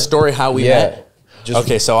want to know the story how we Yeah. met? Just-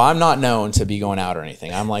 Okay, so I'm not known to be going out or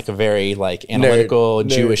anything. I'm like a very like analytical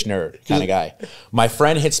Jewish nerd kind of guy. My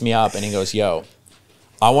friend hits me up and he goes, "Yo,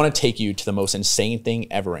 I want to take you to the most insane thing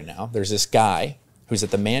ever right now. There's this guy who's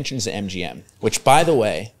at the mansions at MGM, which by the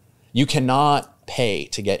way, you cannot pay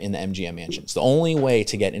to get in the MGM mansions. The only way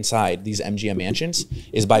to get inside these MGM mansions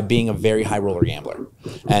is by being a very high roller gambler.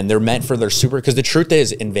 And they're meant for their super, because the truth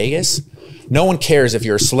is in Vegas, no one cares if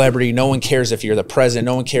you're a celebrity. No one cares if you're the president.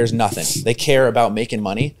 No one cares nothing. They care about making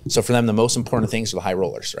money. So for them, the most important things are the high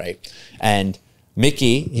rollers, right? And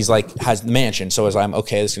Mickey, he's like, has the mansion. So as I'm,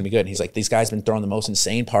 okay, this is gonna be good. And he's like, these guys been throwing the most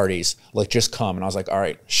insane parties. Like, just come. And I was like, all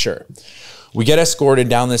right, sure. We get escorted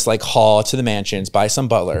down this like hall to the mansions by some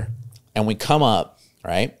butler. And we come up,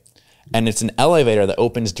 right? And it's an elevator that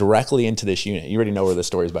opens directly into this unit. You already know where the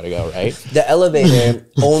story's about to go, right? The elevator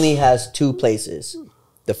only has two places.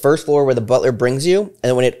 The first floor where the butler brings you, and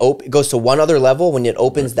then when it goes to one other level, when it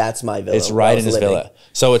opens, that's my villa. It's where I right was in his living. villa.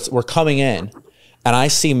 So we're coming in, and I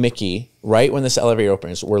see Mickey right when this elevator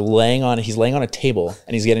opens. He's laying on a table,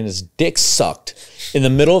 and he's getting his dick sucked in the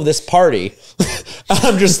middle of this party.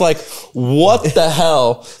 I'm just like, what the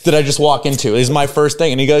hell did I just walk into? Is my first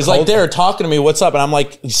thing. And he goes like, there talking to me, what's up? And I'm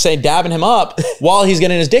like dabbing him up while he's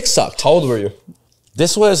getting his dick sucked. How old were you?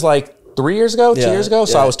 This was like 3 years ago, 2 years ago.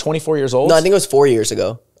 So yeah. I was 24 years old. No, I think it was 4 years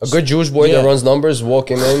ago. A good Jewish boy Yeah. that runs numbers,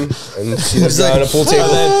 walking in and see this guy on a pool table.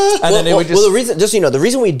 and then it would just, the reason, just so you know, the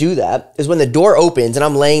reason we do that is when the door opens and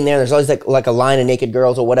I'm laying there, there's always like a line of naked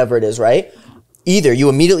girls or whatever it is, right? Either you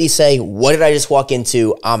immediately say, what did I just walk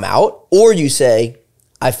into? I'm out. Or you say,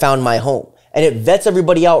 I found my home. And it vets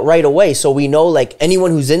everybody out right away. So we know like anyone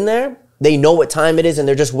who's in there, they know what time it is and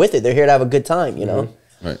they're just with it. They're here to have a good time, you know?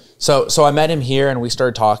 Right. So I met him here and we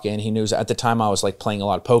started talking. He knew at the time I was like playing a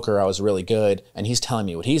lot of poker. I was really good. And he's telling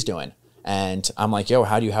me what he's doing. And I'm like, yo,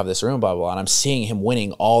 how do you have this room, blah, blah, blah. And I'm seeing him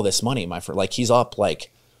winning all this money. My friend,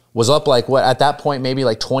 like was up like what at that point, maybe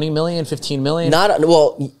like 20 million, 15 million? But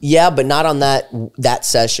not on that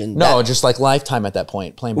session. No, just like lifetime at that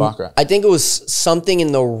point, playing Baccarat. I think it was something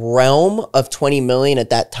in the realm of 20 million at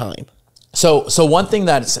that time. So one thing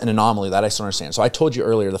that's an anomaly that I still understand. So I told you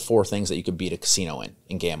earlier the 4 things that you could beat a casino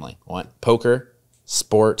in gambling. What? Poker,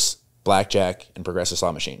 sports, blackjack, and progressive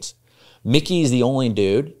slot machines. Mickey is the only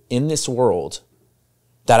dude in this world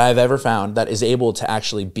that I've ever found that is able to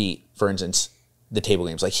actually beat, for instance, the table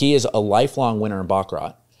games. Like he is a lifelong winner in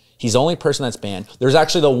Baccarat. He's the only person that's banned. There's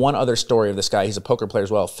actually the one other story of this guy. He's a poker player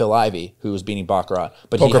as well, Phil Ivey, who was beating Baccarat.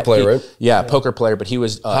 But Poker player, right? Yeah, poker player. But he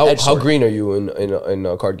was How green are you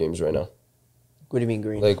in card games right now? What do you mean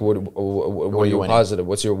green? Like what are you you winning? positive?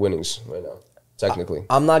 What's your winnings right now? Technically,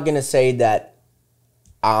 I'm not going to say that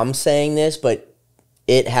I'm saying this, but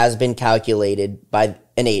it has been calculated by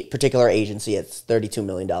a particular agency at $32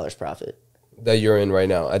 million profit. that you're in right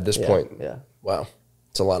now at this point. Yeah. Wow,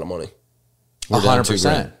 it's a lot of money. We're down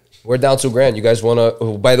 100%. We're down $2,000. You guys want to?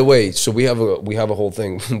 Oh, by the way, so we have a whole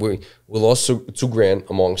thing. we lost $2,000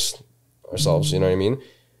 amongst ourselves. You know what I mean?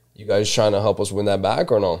 You guys trying to help us win that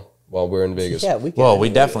back or no? While we're in Vegas. Yeah, we can. Well, we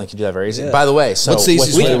definitely can do that very easy. By the way, so What's the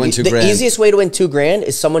easiest way to win $2,000? The easiest way to win $2,000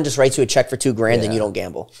 is someone just writes you a check for $2,000 and you don't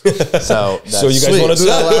gamble. so So you guys Sweet. want to do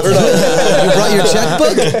So, that or not? You brought your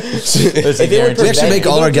checkbook? it's a If it would We actually make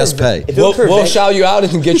all our guests pay. If it would We'll prevent- shout you out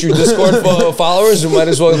and get you Discord followers. We might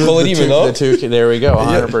as well pull it even, no? there we go,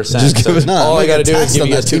 100%. Just give it all I got to do is give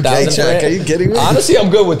you a 2,000 check. for Are you it. kidding me? Honestly, I'm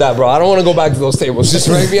good with that, bro. I don't want to go back to those tables. Just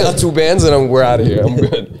write me out 2 bands and we're out of here. I'm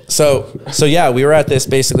good. So yeah, we were at this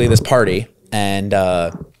party, and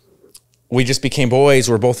we just became boys.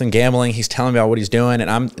 We're both in gambling. He's telling me about what he's doing,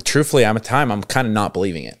 and I'm kind of not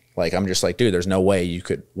believing it. Like I'm just like, dude, there's no way you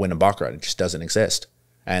could win a baccarat. It just doesn't exist.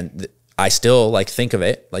 And I still like think of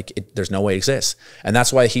it like there's no way it exists. And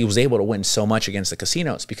that's why he was able to win so much against the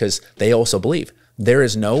casinos, because they also believe there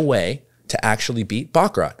is no way to actually beat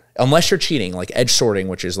baccarat unless you're cheating, like edge sorting,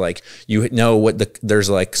 which is like, you know what there's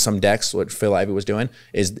like some decks, what Phil Ivey was doing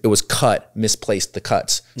is it was misplaced the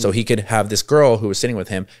cuts. So he could have this girl who was sitting with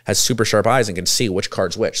him has super sharp eyes and can see which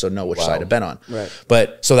card's which, so know which side to bet on. Right.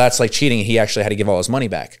 But so that's like cheating. He actually had to give all his money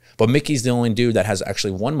back. But Mickey's the only dude that has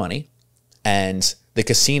actually won money, and the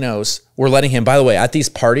casinos were letting him, by the way, at these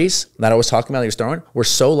parties that I was talking about, he was throwing, were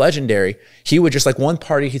so legendary. He would just like, one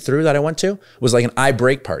party he threw that I went to was like an I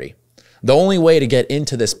break party. The only way to get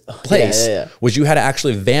into this place yeah. was you had to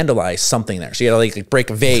actually vandalize something there. So you had to like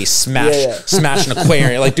break a vase, smash an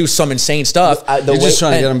aquarium, like do some insane stuff. You're just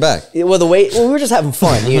trying to get them back. Well, we were just having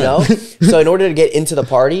fun, you know? So in order to get into the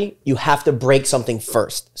party, you have to break something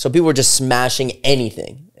first. So people were just smashing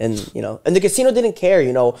anything. And, you know, and the casino didn't care,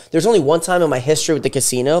 you know. There's only one time in my history with the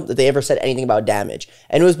casino that they ever said anything about damage.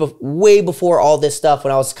 And it was way before all this stuff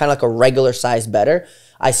when I was kind of like a regular sized bettor.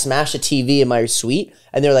 I smashed a TV in my suite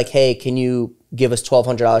and they're like, hey, can you give us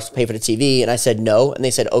 $1,200 to pay for the TV? And I said no. And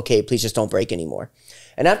they said, okay, please just don't break anymore.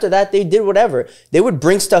 And after that, they did whatever. They would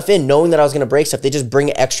bring stuff in knowing that I was going to break stuff. They just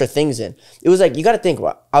bring extra things in. It was like, you got to think,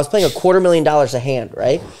 I was playing $250,000 a hand,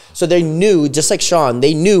 right? So they knew, just like Sean,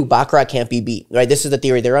 they knew Baccarat can't be beat, right? This is the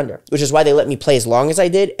theory they're under, which is why they let me play as long as I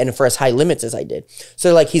did and for as high limits as I did. So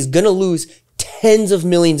they're like, he's going to lose tens of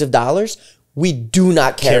millions of dollars. We do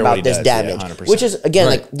not care about this damage, which is, again,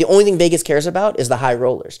 like the only thing Vegas cares about is the high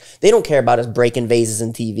rollers. They don't care about us breaking vases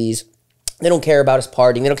and TVs. They don't care about us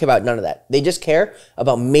partying. They don't care about none of that. They just care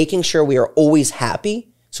about making sure we are always happy.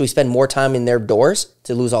 So we spend more time in their doors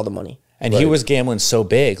to lose all the money. And he was gambling so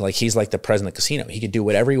big, like he's like the president of the casino. He could do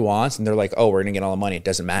whatever he wants. And they're like, oh, we're going to get all the money. It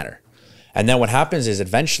doesn't matter. And then what happens is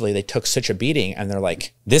eventually they took such a beating and they're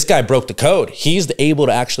like, this guy broke the code. He's able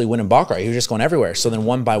to actually win in Baccarat. He was just going everywhere. So then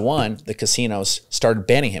one by one, the casinos started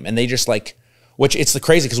banning him. And they just like, which it's the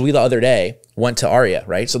crazy because we the other day went to Aria,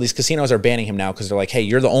 right? So these casinos are banning him now because they're like, hey,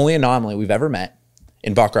 you're the only anomaly we've ever met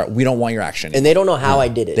in Baccarat. We don't want your action. And they don't know how I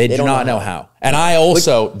did it. They do not know how. And I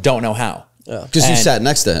also don't know how. Because you sat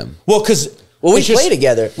next to him. Well, because... Well, we play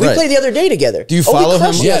together. We played the other day together. Do you follow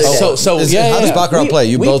him? Yeah. How does Baccarat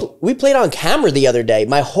play? We played on camera the other day.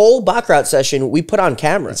 My whole Baccarat session, we put on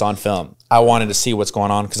camera. It's on film. I wanted to see what's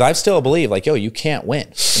going on because I still believe, like, yo, you can't win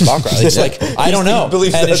in Baccarat. It's like, I don't know.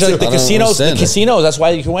 And it's like the casinos, that's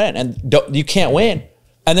why you can win. And you can't win.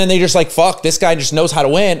 And then they just like, fuck, this guy just knows how to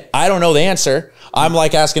win. I don't know the answer. I'm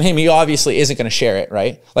like asking him. He obviously isn't going to share it,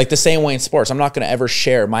 right? Like the same way in sports. I'm not going to ever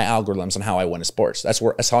share my algorithms on how I win in sports.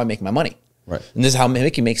 That's how I make my money. Right. And this is how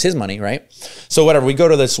Mickey makes his money, right? So whatever, we go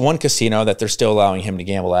to this one casino that they're still allowing him to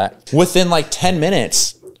gamble at. Within like 10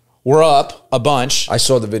 minutes, we're up a bunch. I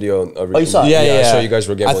saw the video. Oh, you saw it? Yeah. I saw you guys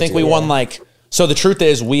were gambling. I think we won like, so the truth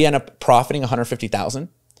is we end up profiting 150,000.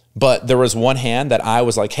 But there was one hand that I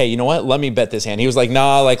was like, hey, you know what? Let me bet this hand. He was like,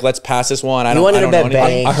 nah, like, let's pass this one. I don't know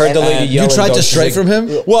anything. I heard the lady yelling. You tried to stray from him?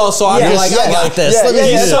 Well, so I'm like, I got this.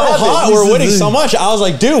 He's so hot. We're winning so much. I was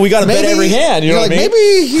like, dude, we got to bet every hand. You know what I mean?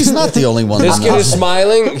 Maybe he's not the only one. This kid is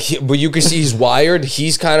smiling, but you can see he's wired.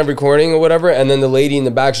 He's kind of recording or whatever. And then the lady in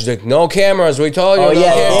the back, she's like, no cameras. We told you. Take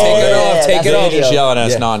it off. Take it off. Just yelling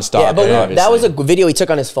at us nonstop. Yeah, but that was a video he took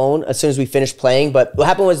on his phone as soon as we finished playing. But what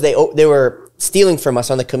happened was they were stealing from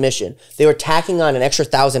us on the commission. They were tacking on an extra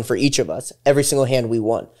 1,000 for each of us every single hand we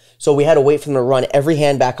won. So we had to wait for them to run every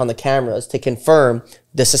hand back on the cameras to confirm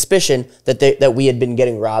the suspicion that we had been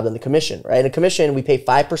getting robbed on the commission, right? In a commission, we pay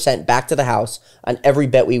 5% back to the house on every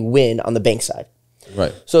bet we win on the bank side.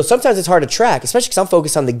 Right. So sometimes it's hard to track, especially because I'm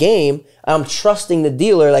focused on the game. I'm trusting the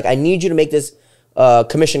dealer. Like, I need you to make this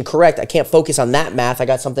commission correct. I can't focus on that math. I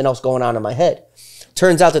got something else going on in my head.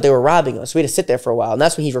 Turns out that they were robbing us. We had to sit there for a while, and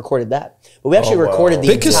that's when he recorded that. But we actually recorded the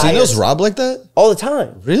big casinos rob like that all the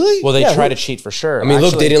time. Really? Well, they try to cheat for sure. I mean,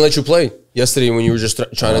 look, they didn't let you play yesterday when you were just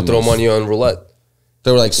trying to throw money on roulette.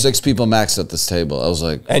 There were like 6 people max at this table. I was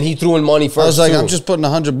like, and he threw in money first. I was like, too. I'm just putting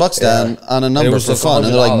 $100 down on a number for fun,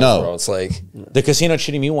 and they're like, no. Bro, it's like the casino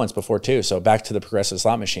cheated me once before too. So back to the progressive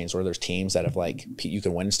slot machines where there's teams that have like you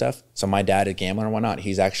can win and stuff. So my dad, a gambler and whatnot,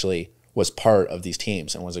 he's actually was part of these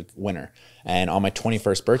teams and was a winner. And on my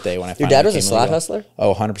 21st birthday, when I your dad was a slot hustler?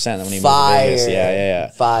 Oh, 100%. When he moved Fire. to Vegas. Yeah.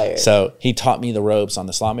 Fire. So he taught me the ropes on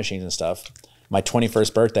the slot machines and stuff. My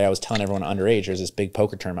 21st birthday, I was telling everyone underage, there's this big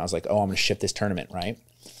poker tournament. I was like, oh, I'm going to shift this tournament, right?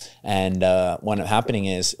 And what ended up happening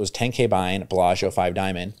is it was 10K buy-in, Bellagio 5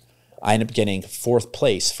 Diamond. I ended up getting 4th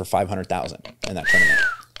place for $500,000 in that tournament.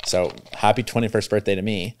 So happy 21st birthday to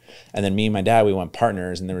me. And then me and my dad, we went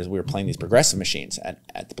partners, and we were playing these progressive machines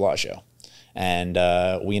at the Bellagio. And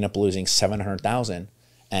we ended up losing $700,000,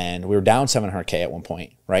 and we were down $700K at one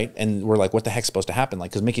point, right? And we're like, what the heck's supposed to happen?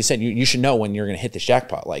 Like, because Mickey said, you should know when you're going to hit this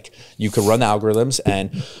jackpot. Like, you could run the algorithms,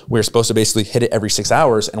 and we're supposed to basically hit it every 6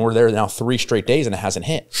 hours, and we're there now 3 straight days, and it hasn't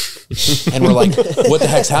hit. And we're like, what the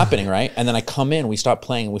heck's happening, right? And then I come in, we stop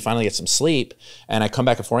playing, and we finally get some sleep, and I come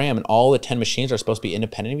back at 4 a.m., and all the 10 machines are supposed to be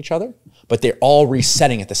independent of each other, but they're all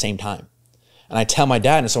resetting at the same time. And I tell my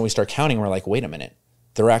dad, and so when we start counting, we're like, wait a minute.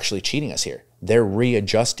 They're actually cheating us here. They're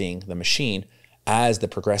readjusting the machine as the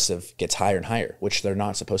progressive gets higher and higher, which they're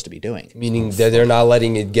not supposed to be doing. Meaning that they're not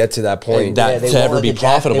letting it get to that point. That- they to won't ever let be the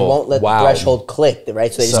jack- profitable. They won't let Wow. the threshold click,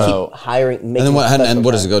 right? So they just So- keep hiring. And then what? And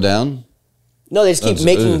what does it go down? No, they just keep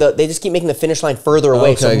making they just keep making the finish line further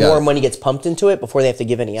away, so Okay, got more it. money gets pumped into it before they have to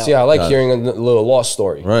give any out. See, I like Got it. hearing a little lost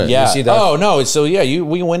story. Right. Yeah. You see that? Oh no. So yeah,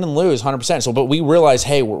 we win and lose 100%. So, but we realize,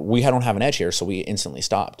 hey, we don't have an edge here, so we instantly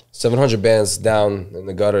stopped. 700 bands down in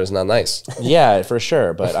the gutter is not nice. Yeah, for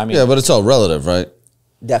sure. But I mean, Yeah, but it's all relative, right?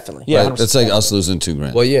 Definitely. Yeah. Right? It's like us losing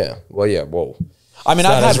 $2,000. Well, yeah. Whoa. I mean, It's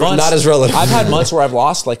I've not had as- months. not as relative. I've had months where I've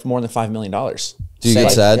lost like more than $5 million. Do you get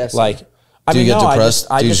Like, sad? yes. Like, I Do you mean, get no, depressed?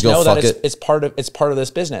 I Do you just just go, know that "Fuck it"? it's part of this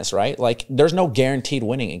business, right? Like, there's no guaranteed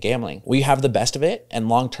winning in gambling. We have the best of it, and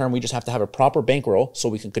long term, we just have to have a proper bankroll so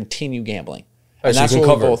we can continue gambling. And so you that's can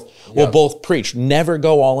what cover. we'll both preach. Never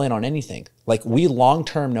go all in on anything. Like, we long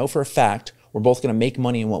term know for a fact we're both going to make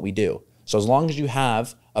money in what we do. So as long as you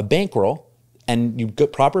have a bankroll and you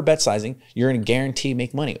get proper bet sizing, you're going to guarantee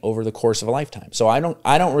make money over the course of a lifetime. So I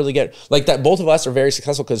don't really get like that. Both of us are very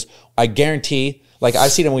successful because I guarantee. Like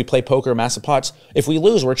I've seen when we play poker, massive pots. If we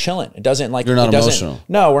lose, we're chilling. It doesn't like You're not it doesn't- emotional.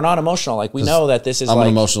 No, we're not emotional. Like we know that this is I'm like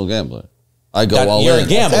an emotional gambler. I go That- all you're in. a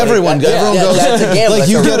gambler. Everyone goes. that's a gamble. Like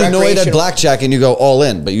That's you a get annoyed at recreational- blackjack and you go all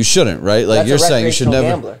in, but you shouldn't, right? Like That's a you're saying, you should never.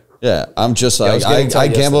 recreational gambler. Yeah, I'm just I like was getting I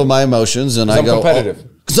tight gamble with my emotions and I I'm go competitive.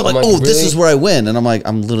 because I'm like, I'm oh, like, this really? is where I win, and I'm like,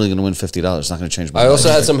 I'm literally gonna win $50. It's not gonna change my I life. also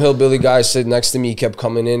had some hillbilly guys sit next to me, kept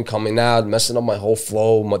coming in, coming out, messing up my whole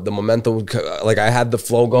flow. The momentum, like I had the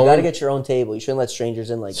flow You going. got to get your own table. You shouldn't let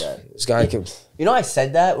strangers in like that. This guy can. You know, I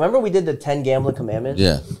said that. Remember, we did the 10 gambling commandments.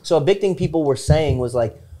 Yeah. So a big thing people were saying was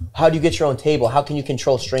like, how do you get your own table? How can you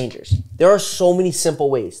control strangers? There are so many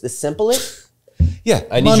simple ways. The simplest, Yeah,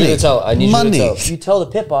 I need you to tell. I need you Money. to tell. you tell the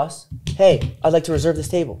pit boss, hey, I'd like to reserve this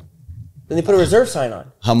table. Then they put a reserve sign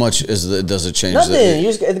on. How much does it change? Nothing. You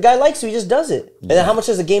just, if the guy likes you, he just does it. And then how much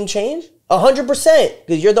does the game change? 100%.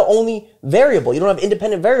 Because you're the only variable. You don't have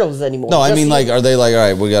independent variables anymore. No, I Just mean, you. like, are they like, all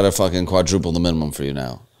right, we got to fucking quadruple the minimum for you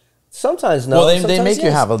now? Sometimes no. well, they sometimes make you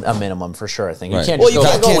yes. have a minimum for sure. I think Right. you can't Well, just you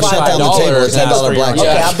go can't like go shut down the $25 table with and ask $10 for your own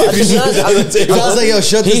blackjack. check. Okay, I'm just not, If I was like, yo,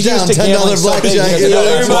 shut this He's down, used to $10 gambling so big, blackjack. he doesn't know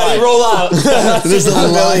that's everybody why. roll out. There's a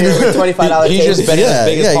line. $25 He's table. just betting as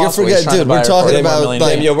big as Yeah, you're possible. He's forgetting, trying to dude. buy We're a talking $40 about million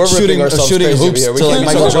like table. Yo, we're ripping shooting ourselves shooting crazy hoops over here. We to like can't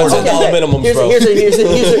Michael talk about Jordan. $10 minimums, bro.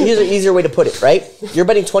 Here's an easier way to put it, right? You're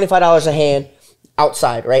betting $25 a hand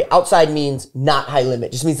outside, right? Outside means not high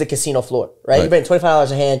limit. Just means the casino floor, right? You're betting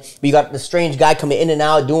 $25 a hand, but you got the strange guy coming in and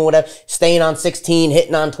out, doing whatever, staying on 16,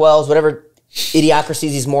 hitting on 12s, whatever idiocracies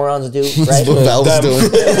these morons do, right? What Val's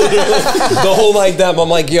doing. The whole like that. I'm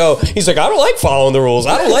like, yo. He's like, I don't like following the rules.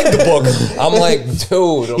 I don't like the book. I'm like,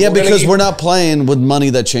 dude. Yeah, because we're not playing with money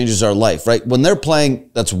that changes our life, right? When they're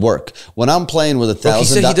playing, that's work. When I'm playing with He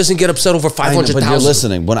said he $1,000, doesn't get upset over I know, but you're 500,000.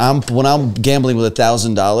 listening. When I'm gambling with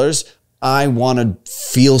 $1,000, I want to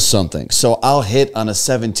feel something. So I'll hit on a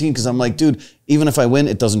 17 because I'm like, dude, even if I win,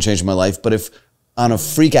 it doesn't change my life. But if on a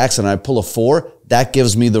freak accident I pull a 4, that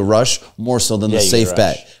gives me the rush more so than the you safe rush.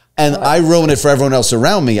 bet. And I ruin it for everyone else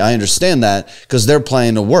around me. I understand that because they're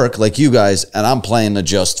playing to work like you guys, and I'm playing to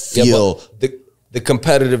just Yeah, feel. but the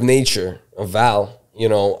competitive nature of Val. You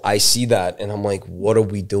know, I see that, and I'm like, "What are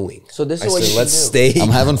we doing?" So this is I what said, you let's should do. stay. I'm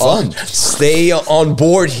having fun. Stay on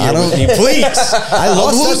board here with me, please. I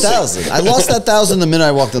lost that 1,000. I lost that 1,000 the minute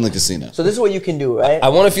I walked in the casino. So this is what you can do, right? I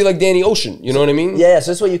want to feel like Danny Ocean. You know what I mean? Yeah,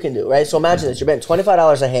 so this is what you can do, right? So imagine this. You're betting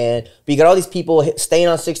 $25 a hand, but you got all these people staying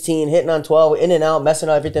on 16, hitting on 12, in and out, messing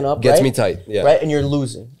everything up, Gets right? me tight, yeah. Right? And you're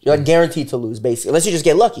losing. You're like guaranteed to lose, basically. Unless you just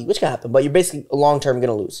get lucky, which can happen, but you're basically long-term going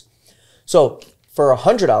to lose. So for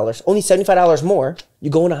 $100, only $75 more, you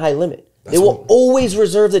go in a high limit. They will always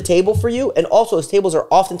reserve the table for you, and also those tables are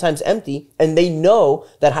oftentimes empty, and they know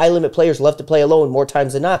that high limit players love to play alone more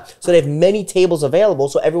times than not. So they have many tables available,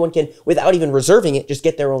 so everyone can, without even reserving it, just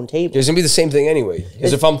get their own table. It's gonna be the same thing anyway.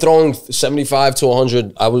 Because if I'm throwing 75 to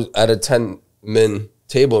 100, I was at a 10 min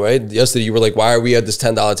table, right? Yesterday you were like, "Why are we at this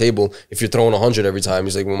 $10 table if you're throwing 100 every time?"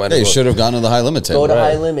 He's like, "We might Yeah, as you well." should have gone to the high limit table. Go to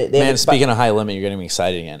high limit. They Man, have- speaking of high limit, you're getting me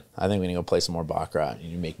excited again. I think we need to go play some more baccarat.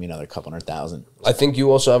 You make me another couple $100,000. I think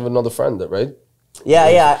you also have another friend, that right?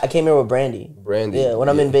 Yeah, I came here with Brandy. Brandy, Yeah, when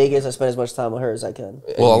I'm yeah. in Vegas, I spend as much time with her as I can.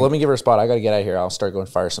 Well, let me give her a spot. I got to get out of here. I'll start going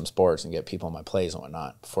fire some sports and get people on my plays and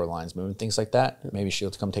whatnot before the lines move and things like that. Maybe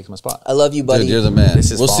she'll come take my spot. I love you, buddy. Dude, you're the man.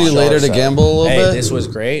 This is We'll see you falling later to short, so- gamble a little hey, bit. this was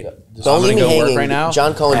great. Don't leave me hanging. work right now.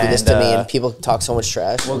 John Cohen did this to me, and, and people talk so much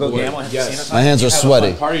trash. We'll go gamble. Yes. My hands are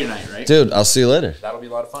sweaty. Party tonight, right? Dude, I'll see you later. That'll be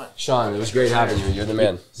a lot of fun. Sean, it was great having you. You're the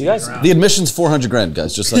man. You guys, The admission's $400,000,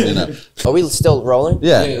 guys. Just letting you know. are we still rolling?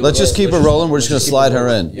 Yeah, let's just keep it rolling. We're just gonna slide her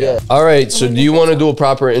in. Yeah. All right. So, do you want to do a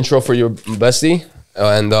proper intro for your bestie?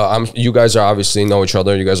 And you guys are obviously know each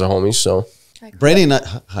other. You guys are homies, so. Brandy and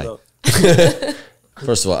I, hi.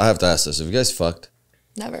 First of all, I have to ask this. Have you guys fucked?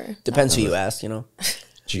 Never. Depends who you ask, you know.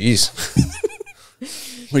 Jeez.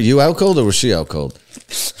 Were you out cold or was she out cold?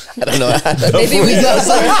 I don't know. Maybe we That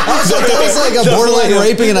was like a borderline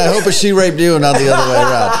raping, and I hope she raped you and not the other way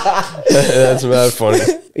around. That's mad funny.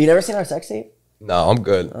 You never seen our sex tape? No, I'm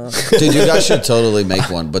good. Dude, you guys should totally make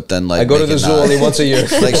one, but then like I go to make the it zoo not. only once a year.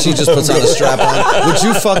 Like she just puts on a strap on. Would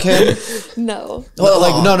you fuck him? No.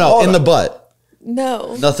 Like no, in the butt.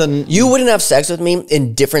 No. Nothing. You wouldn't have sex with me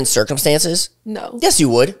in different circumstances? No. Yes, you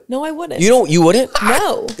would. No, I wouldn't. You wouldn't?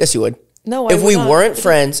 No. Yes, you would. No, I If would we not. weren't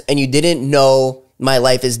friends and you didn't know my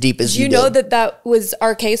life as deep as Do you you know did. that was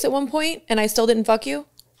our case at one point and I still didn't fuck you?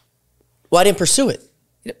 Well, I didn't pursue it.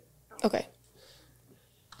 Okay.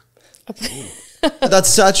 That's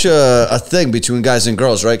such a thing between guys and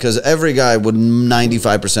girls, right? Because every guy would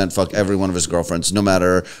 95% fuck every one of his girlfriends, no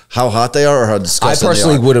matter how hot they are or how disgusting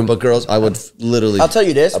personally they are. wouldn't. But girls, I would literally. I'll tell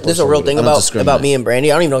you this. This is a real thing I don't about discriminate. me and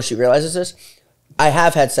Brandy. I don't even know if she realizes this. I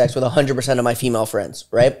have had sex with 100% of my female friends,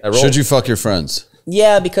 right? Should you fuck your friends?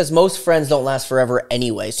 Yeah, because most friends don't last forever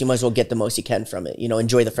anyway, so you might as well get the most you can from it. You know,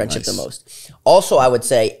 enjoy the friendship the most. Also, I would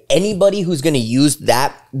say anybody who's going to use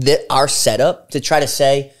our setup to try to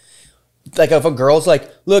say, like if a girl's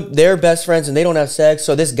like, look, they're best friends and they don't have sex,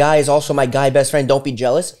 so this guy is also my guy best friend, don't be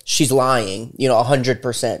jealous. She's lying,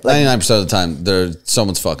 100%. Like 99% of the time,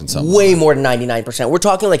 someone's fucking someone. way more than 99%. We're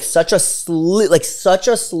talking like such a sliver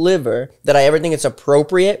that I ever think it's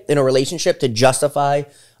appropriate in a relationship to justify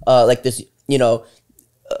like this, mutual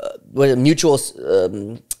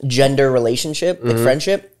gender relationship, like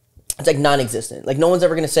friendship. It's like non-existent. Like no one's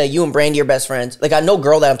ever gonna say you and Brandy are best friends. Like I know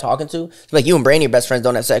girl that I'm talking to, it's like you and Brandy are best friends,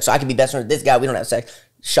 don't have sex. So I could be best friends with this guy, we don't have sex.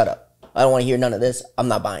 Shut up. I don't want to hear none of this. I'm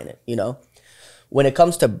not buying it. When it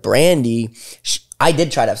comes to Brandy, I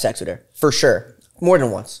did try to have sex with her for sure, more than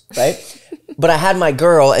once, right? But I had my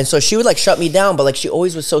girl, and so she would like shut me down. But like she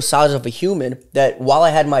always was so solid of a human that while I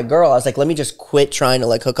had my girl, I was like, let me just quit trying to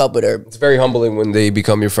like hook up with her. It's very humbling when they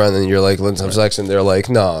become your friend and you're like, let's have sex, and they're like,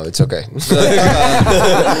 no, it's okay.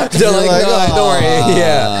 They're like, no, don't worry.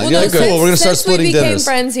 Yeah. You're like, cool, we're gonna start Since we splitting became dinners.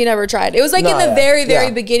 friends, he never tried. It was like No, in the yeah. very Yeah.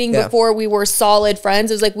 beginning Yeah. before we were solid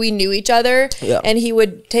friends. It was like we knew each other, Yeah. and he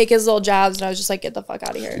would take his little jabs, and I was just like, get the fuck out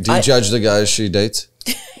of here. Do you judge the guys she dates?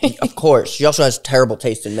 Of course, she also has terrible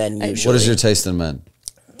taste in men. Usually, What is your taste in men?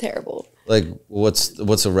 Terrible. Like,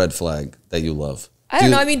 what's a red flag that you love? I don't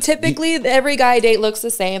know. I mean, typically every guy I date looks the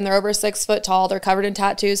same. They're over 6 foot tall. They're covered in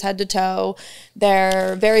tattoos head to toe.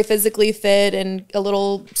 They're very physically fit and a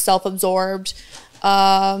little self-absorbed.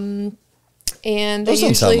 And they Those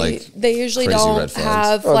don't sound usually like don't crazy red flags.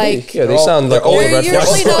 have like Yeah, they sound like all they're red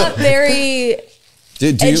usually flags. not very Do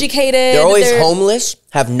you, educated. They're always homeless,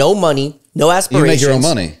 have no money, no you aspirations. make your own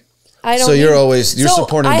money. I don't So you're need- always- you're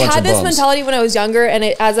supporting a bunch I had of this bums. mentality when I was younger, and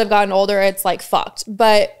as I've gotten older, it's like fucked.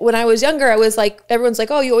 But when I was younger, I was like, everyone's like,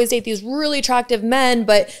 oh, you always date these really attractive men,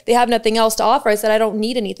 but they have nothing else to offer. I said, I don't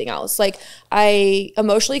need anything else. Like I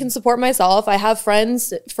emotionally can support myself. I have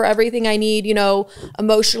friends for everything I need,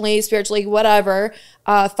 emotionally, spiritually, whatever.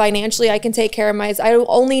 Financially, I can take care of myself. I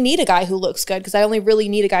only need a guy who looks good because I only really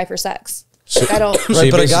need a guy for sex. Like, I don't.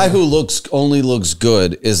 Right, but a basically- guy who only looks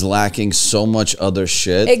good is lacking so much other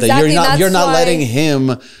shit that Exactly, you're not that's why- letting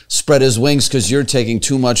him spread his wings because you're taking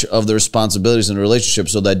too much of the responsibilities in a relationship.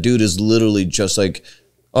 So that dude is literally just like,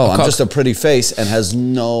 oh, I'm cuck. just a pretty face and has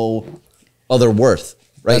no other worth.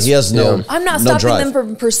 Right? He has no. yeah. I'm not no stopping drive. them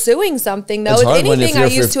from pursuing something though. It's If hard when anything, if I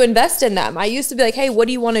you're- used to invest in them. I used to be like, hey, what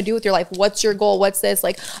do you want to do with your life? What's your goal? What's this?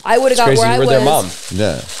 Like I would have got Crazy, where I we're was. their mom.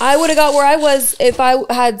 Yeah. I would have got where I was if I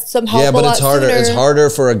had some help. Yeah, but a lot it's harder. Sooner. It's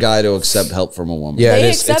harder for a guy to accept help from a woman. Yeah, They it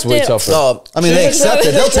is. It's accept way it. tougher. Oh, I mean, they accept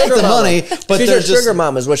it. They'll take the money, but she's they're a just. sugar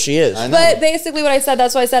mom, is what she is. I know. But basically, what I said,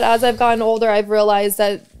 that's why I said, as I've gotten older, I've realized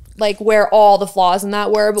that like where all the flaws in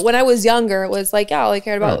that were. But when I was younger, it was like, yeah, all I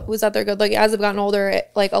cared about was that they're good. Like as I've gotten older,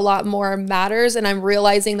 like a lot more matters, and I'm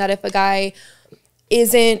realizing that if a guy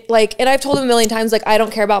isn't like, and I've told him a million times, like, I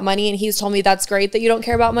don't care about money. And he's told me that's great that you don't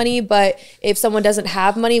care about money. But if someone doesn't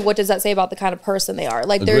have money, what does that say about the kind of person they are?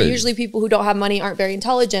 Like, they're Agreed. usually people who don't have money aren't very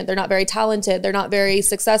intelligent. They're not very talented. They're not very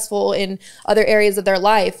successful in other areas of their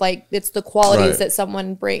life. Like, it's the qualities Right. that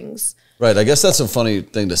someone brings. Right. I guess that's a funny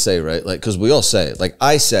thing to say, right? Like, because we all say it. Like,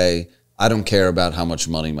 I say, I don't care about how much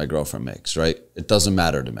money my girlfriend makes, right? It doesn't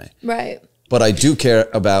matter to me. Right. But I do care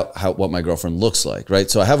about what my girlfriend looks like,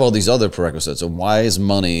 right? So I have all these other prerequisites. And why is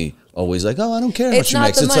money always like, oh, I don't care how much It's she not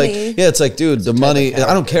makes? the It's money. like, yeah, it's like, dude, the money,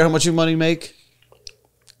 I don't care how much you money make.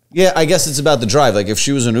 Yeah, I guess it's about the drive. Like if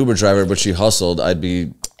she was an Uber driver, but she hustled, I'd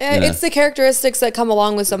be It's the characteristics that come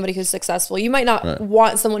along with somebody who's successful. You might not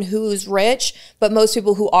want someone who's rich, but most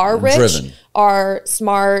people who are rich Driven. are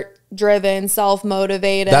smart, driven,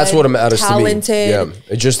 self-motivated. That's what matters talented. to me. Yeah,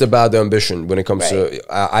 it's just about the ambition when it comes to.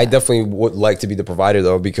 I definitely would like to be the provider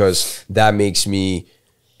though, because that makes me.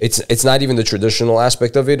 It's not even the traditional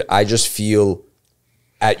aspect of it. I just feel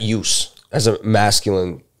at use as a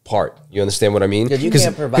masculine part. You understand what I mean? Because you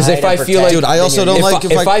can't provide. Because if I feel like, Dude, I also don't like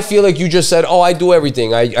if I feel like you just said, "Oh, I do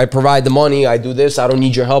everything. I provide the money. I do this. I don't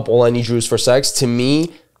need your help. All I need you is for sex." To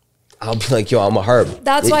me, I'll be like, "Yo, I'm a herb."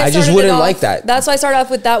 That's why I just started wouldn't it off- like that. That's why I started off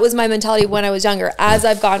with that was my mentality when I was younger. As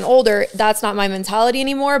I've gotten older, that's not my mentality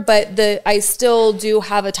anymore. But I still do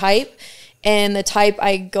have a type, and the type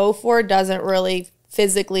I go for doesn't really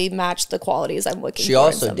physically match the qualities I'm looking She for. in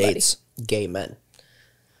also somebody. dates gay men.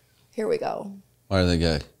 Here we go. Why are they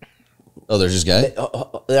gay? Oh, they're just gay?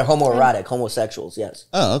 They're homoerotic, homosexuals. Yes.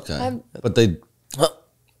 Oh, okay. But they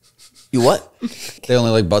You what?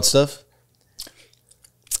 only like butt stuff?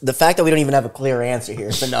 The fact that we don't even have a clear answer here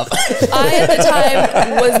is enough. I at the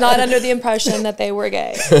time was not under the impression that they were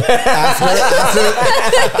gay.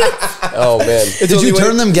 Oh man, Did you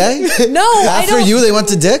turn them gay? No, I After don't. you, they went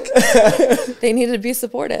to dick? They needed to be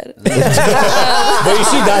supported. But you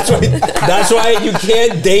see, that's why you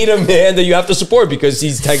can't date a man that you have to support, because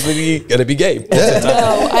he's technically gonna be gay.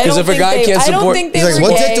 No, I don't if a think guy they, can't I don't support- think they He's like, were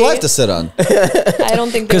what gay. dick do I have to sit on? I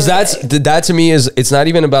don't think Because they were that's gay. that to me is, it's not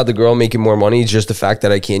even about the girl making more money. It's just the fact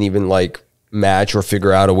that I can't even like match or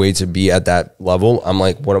figure out a way to be at that level. I'm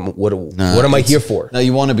like, what am I here for? No,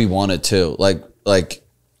 you want to be wanted too. Like,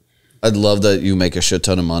 I'd love that you make a shit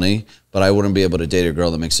ton of money, but I wouldn't be able to date a girl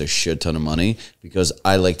that makes a shit ton of money, because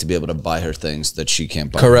I like to be able to buy her things that she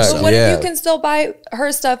can't buy. Correct. herself. What Yeah. if you can still buy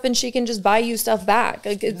her stuff and she can just buy you stuff back?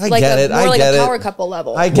 Like, it's I like get a, it. more I like get a it. power couple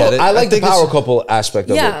level. I get it. I like the think it's- power couple aspect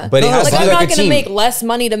of yeah, it, but it has like to I'm be not like a going to team. make less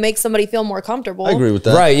money to make somebody feel more comfortable. I agree with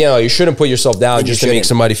that. Right, you shouldn't put yourself down you just to make shouldn't.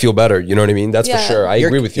 somebody feel better. You know what I mean? That's for Yeah. sure. I You're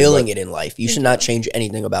agree with you. killing but- it in life. You should not change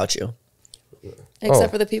anything about you. Except Oh.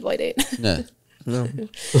 for the people I date. Yeah.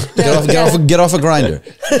 Get off a grinder.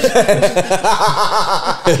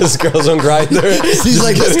 This girl's on Grindr. He's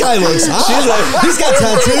like, this guy looks hot. She's like, He's got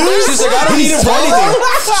tattoos. she's like, I don't need him for anything.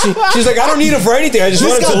 She's like, I don't need him for anything. I just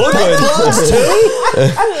want him to look good.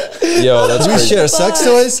 Yo, that's We crazy. share sex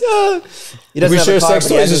toys. He doesn't We have a share car, sex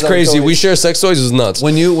but he has toys is his own crazy. toys. We share sex toys is nuts.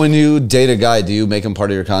 When you date a guy, do you make him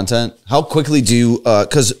part of your content? How quickly do you?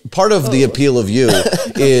 Because part of the appeal of you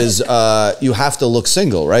is you have to look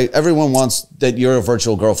single, right? Everyone wants that you're a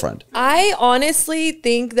virtual girlfriend. I honestly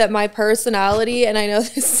think that my personality, and I know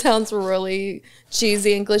this sounds really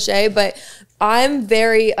cheesy and cliche, but I'm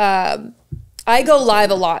very, I go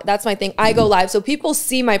live a lot. That's my thing. I go live. So people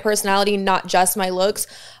see my personality, not just my looks.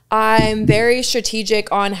 I'm very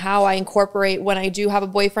strategic on how I incorporate when I do have a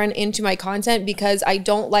boyfriend into my content, because I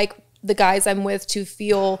don't like the guys I'm with to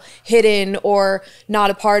feel hidden or not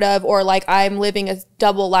a part of, or like I'm living a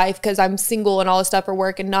double life because I'm single and all this stuff for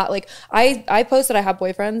work, and not like I post that I have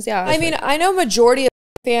boyfriends. Yeah. I mean, I know majority of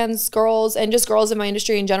fans, girls, and just girls in my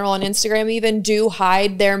industry in general on Instagram even do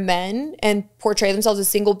hide their men and portray themselves as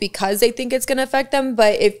single because they think it's going to affect them.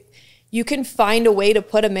 But if you can find a way to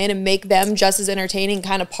put them in and make them just as entertaining,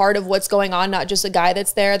 kind of part of what's going on, not just a guy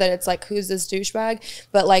that's there that it's like, who's this douchebag,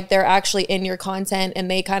 but like they're actually in your content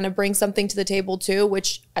and they kind of bring something to the table too,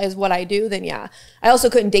 which is what I do, then yeah. I also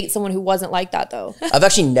couldn't date someone who wasn't like that though. I've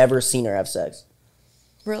actually never seen her have sex.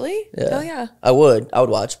 Really? Yeah. Oh yeah. I would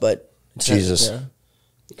watch, but Jesus. Yeah.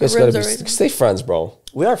 You guys The gotta ribs be, are- stay friends, bro.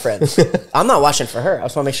 We are friends. I'm not watching for her. I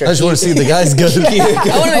just want to make sure. I just want to see the guy's good.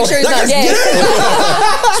 I want to make sure he's not gay.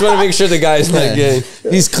 Just want to make sure the guy's not gay.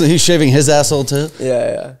 He's shaving his asshole too.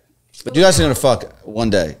 Yeah. But you guys are gonna fuck one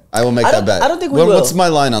day. I will make I that don't- bet. I don't think we will. What's my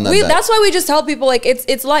line on that bet? That's why we just tell people like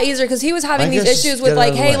it's a lot easier, because he was having I these guess issues get with it like,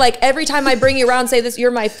 out of the hey, way. like every time I bring you around, say this, you're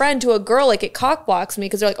my friend, to a girl, like it cock blocks me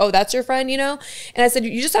because they're like, oh, that's your friend, you know? And I said,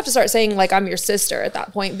 you just have to start saying like I'm your sister at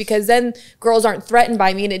that point, because then girls aren't threatened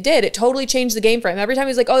by me. And it did. It totally changed the game for him. Every time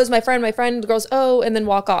he's like, oh, this is my friend, the girls, oh, and then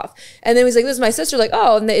walk off. And then he's like, this is my sister, like,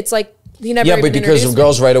 oh, and it's like he never Yeah, even but because introduced of me.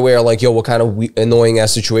 girls right away are like, yo, what kind of annoying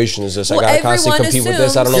ass situation is this? Well, I gotta constantly everyone compete with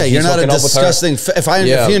this. I don't know yeah, if you're he's not a hooking up with her. disgusting.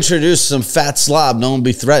 If he introduced some fat slob, no one would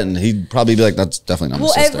be threatened. He'd probably be like, "That's definitely not my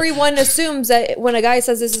Well, sister." everyone assumes that when a guy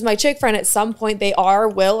says this is my chick friend, at some point they are,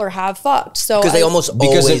 will, or have fucked. So Because they I- almost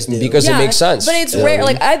Because always it, do. because it makes sense. But it's rare.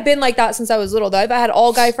 Like I've been like that since I was little. Though I've had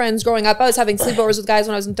all guy friends growing up. I was having sleepovers with guys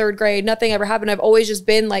when I was in 3rd grade. Nothing ever happened. I've always just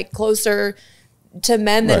been like closer to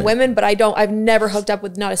men than Right. women, but I've never hooked up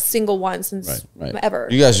with not a single one since ever.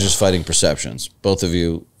 You guys are just fighting perceptions. Both of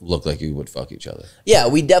you look like you would fuck each other. Yeah,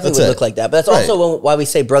 we definitely That's would it. look like that. But that's Right. also why we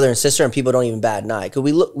say brother and sister, and people don't even bat an eye, because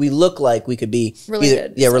we look like we could be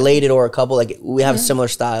Related. either related or a couple. Like we have similar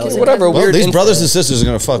styles. Whatever Well, weird these in- brothers and sisters are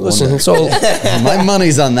gonna fuck. Listen, one day. so My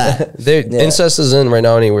money's on that. incest is in right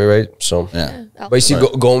now anyway, right? So Yeah. But you see,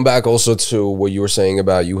 going back also to what you were saying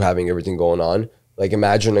about you having everything going on, like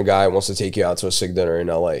imagine a guy wants to take you out to a sick dinner in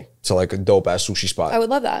LA to like a dope ass sushi spot. I would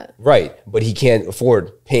love that. Right, but he can't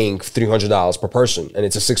afford paying $300 per person, and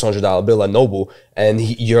it's a $600 bill at Noble, and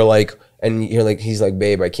you're like, he's like,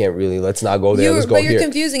 babe, I can't really. Let's not go there. Let's go But you're here.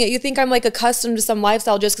 confusing it. You think I'm like accustomed to some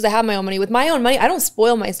lifestyle just because I have my own money. With my own money, I don't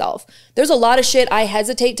spoil myself. There's a lot of shit I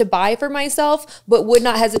hesitate to buy for myself, but would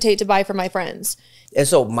not hesitate to buy for my friends. And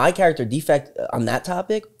so my character defect on that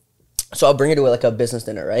topic, so I'll bring it to like a business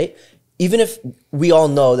dinner, right? Even if we all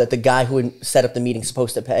know that the guy who would set up the meeting is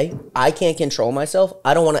supposed to pay, I can't control myself.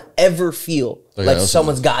 I don't want to ever feel like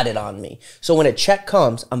someone's got it on me. So when a check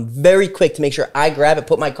comes, I'm very quick to make sure I grab it,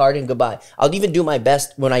 put my card in, goodbye. I'll even do my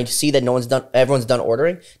best when I see that everyone's done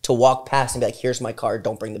ordering, to walk past and be like, here's my card,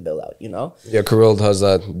 don't bring the bill out, you know? Yeah, Kirill has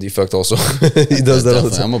that defect also. He does that all the Definitely.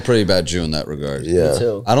 time. I'm a pretty bad Jew in that regard. Yeah. Me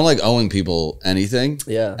too. I don't like owing people anything.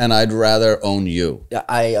 Yeah. And I'd rather own you. Yeah,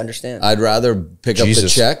 I understand. I'd rather pick up the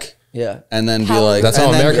Jesus. check. Yeah. And then be How- like, That's how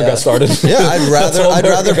and then- America got started. Yeah, I'd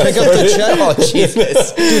rather pick up the check. Oh,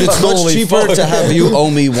 Jesus. Dude, it's much Holy cheaper fuck. to have you owe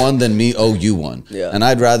me one than me owe you one. Yeah. And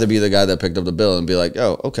I'd rather be the guy that picked up the bill and be like,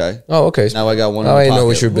 oh, okay. Oh, okay. Now I got one Now in the I know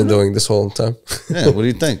what pocket. you've been doing this whole time. Yeah, what do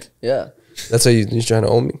you think? Yeah. That's how you're trying to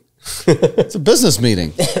own me. It's a business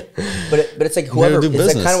meeting. But it's like whoever, do it's like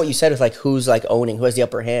business. kind of what you said is like who's like owning, who has the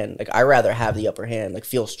upper hand. Like I rather have the upper hand, like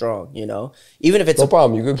feel strong, you know? Even if it's No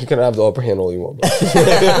problem. You can have the upper hand all you want, bro.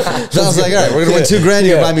 Sounds like, all right, we're going to win $2,000.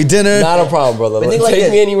 You can buy me dinner. Not a problem, brother. But Like, think like take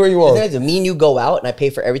this. me anywhere you The thing want. is, me and you go out and I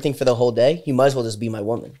pay for everything for the whole day, you might as well just be my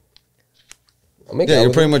woman. I'll make Yeah, out you're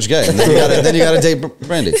with pretty much gay. And then you got to date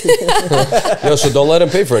Brandy. it. Yo, so don't let him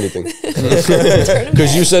pay for anything.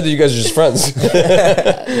 Because you said that you guys are just friends.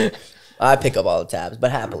 I pick up all the tabs,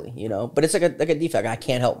 but happily, you know? But it's like a defect. I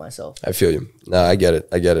can't help myself. I feel you. Nah, I get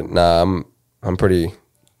it. Nah, I'm pretty.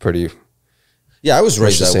 Yeah, I was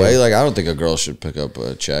raised the that same. way. Like, I don't think a girl should pick up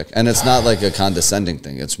a check. And it's not like a condescending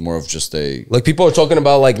thing. It's more of just a... Like people are talking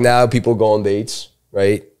about like now people go on dates,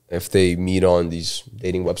 right? If they meet on these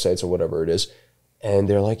dating websites or whatever it is, and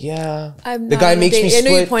they're like, yeah, I'm the not guy on a makes me date- I know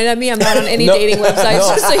you split. pointed at me. I'm not on any No. dating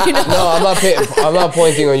websites, just so you know. No, I'm not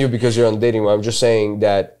pointing on you because you're on dating. I'm just saying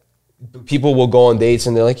that people will go on dates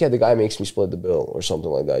and they're like, yeah, the guy makes me split the bill or something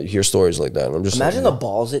like that. You hear stories like that. And I'm just Imagine the like,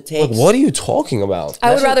 balls it takes. what are you talking about?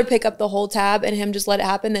 I would rather pick up the whole tab and him just let it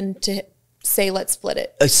happen than to say, let's split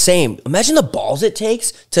it. Same. Imagine the balls it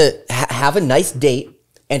takes to have a nice date,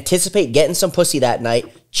 anticipate getting some pussy that night,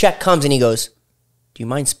 check comes and he goes, do you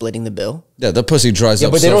mind splitting the bill? Yeah, the pussy dries Yeah,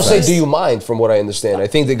 up but they so don't say, fast. do you mind, from what I understand. I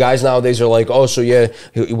think the guys nowadays are like, oh, so yeah,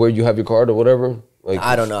 where you have your card or whatever. Like,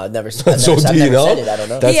 I don't know. I've never So I've do you never know? said it. I don't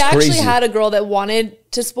know. That's He actually crazy. had a girl that wanted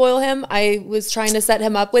to spoil him. I was trying to set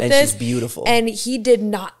him up with And this. she's beautiful. And he did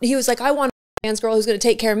not. He was like, I want a man's girl who's going to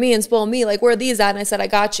take care of me and spoil me. Like, where are these at? And I said, I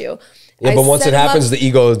got you. Yeah, I but once set it him happens, up- the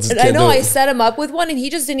ego can't I know. do I it. set him up with one, and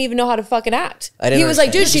he just didn't even know how to fucking act. I didn't He was like,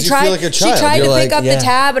 understand. dude, she You feel tried. like a She child. tried You're to like, pick up yeah. the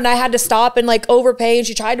tab, and I had to stop and like overpay. And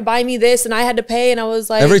she tried to buy me this, and I had to pay. And I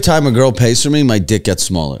was like, Every time a girl pays for me, my dick gets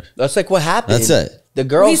smaller. That's like what happened. That's it. The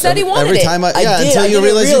girl. he said he wanted Every it. time I I yeah, did. until I you didn't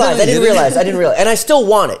realize you realize. I didn't you realize. I didn't realize. And I still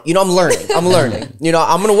want it. You know, I'm learning. I'm learning. You know,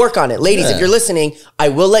 I'm gonna work on it. Ladies, Yeah. if you're listening, I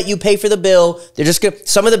will let you pay for the bill. They're just gonna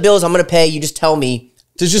some of the bills I'm gonna pay. You just tell me.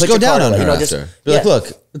 To just put go your down card on away, her you know, just- after. Be like, yeah.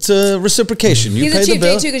 look, it's a reciprocation. You He's pay a the cheap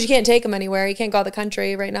bill. date too because you can't take him anywhere. He can't go out the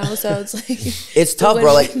country right now, so it's like It's tough,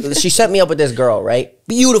 bro. Like win-win. she set me up with this girl, right?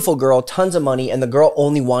 Beautiful girl, tons of money, and the girl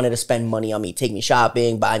only wanted to spend money on me, take me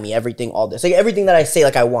shopping, buy me everything, all this, like everything that I say,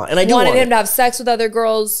 like I want, and I do wanted want him it. to have sex with other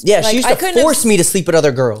girls. Yeah, like, she used I to couldn't force have, me to sleep with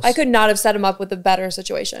other girls. I could not have set him up with a better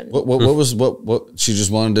situation. What was what she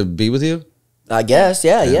just wanted to be with you? I guess,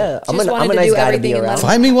 yeah. I'm Just a wanted to nice do guy to everything be and let around. him-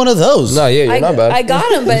 Find me one of those. No, yeah, you're not bad. I got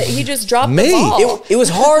him, but he just dropped Me? the ball. It was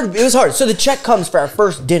hard. It was hard. So the check comes for our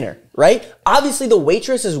first dinner, right? Obviously, the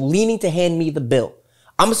waitress is leaning to hand me the bill.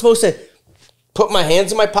 I'm supposed to put my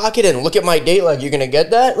hands in my pocket and look at my date like, you're gonna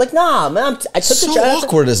get that? Like, nah, man. I took so the check.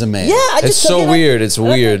 awkward as a man. Yeah, I just It's took so it. weird. It's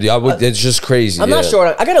weird. It's just crazy. I'm not yeah.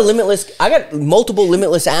 sure. I got multiple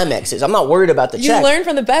limitless Amexes. I'm not worried about the You check. learn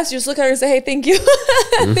from the best. You just look at her and say, "Hey, thank you,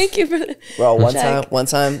 thank you for." The Bro, check. one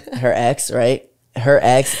time, her ex, right? Her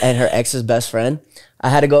ex and her ex's best friend. I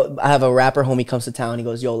had to go. I have a rapper homie comes to town. He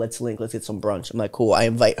goes, "Yo, let's link. Let's get some brunch." I'm like, "Cool." I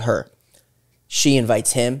invite her. She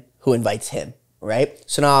invites him. Who invites him? right?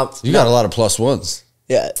 So now, You got a lot of plus ones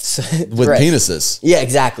yeah, with right. penises. Yeah,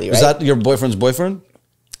 exactly. Right. Is that your boyfriend's boyfriend?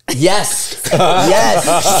 Yes. Yes.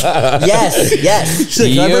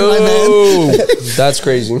 Can I bring my man? Yo, that's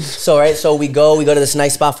crazy. So so we go to this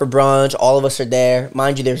nice spot for brunch. All of us are there.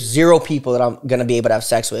 Mind you, there's 0 people that I'm gonna be able to have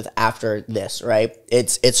sex with after this, right?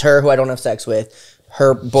 It's her who I don't have sex with,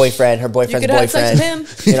 her boyfriend, her boyfriend's You could have boyfriend.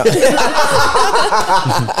 sex with him. You know.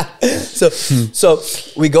 So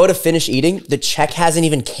we go to finish eating. The check hasn't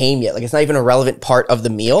even came yet. Like it's not even a relevant part of the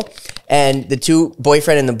meal. And the two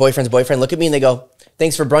boyfriend and the boyfriend's boyfriend look at me and they go,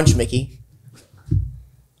 "Thanks for brunch, Mickey."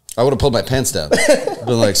 I would have pulled my pants down.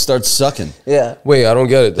 Been like, start sucking. Yeah. Wait, I don't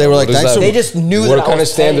get it. They were like, What is thanks that? for- They just knew What that I kind of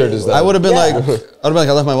was standard paying. is that? I would have been Yeah. like,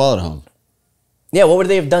 I left my wallet at home. Yeah, what would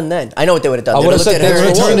they have done then? I know what they would have done. I They would have would've said looked at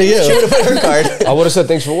thanks her- for what? Return to you. She would have put her card. I would have said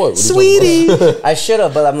thanks for what? What are you talking about? I should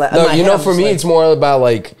have, but I'm like, No, in you my know, head, for I'm me, just it's more about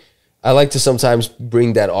like, I like to sometimes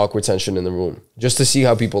bring that awkward tension in the room just to see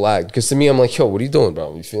how people act. Because to me, I'm like, yo, what are you doing,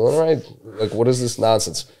 bro? You feeling all right? Like, what is this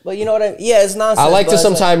nonsense? But you know what yeah, it's nonsense. I like but to it's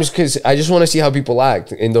like- sometimes because I just want to see how people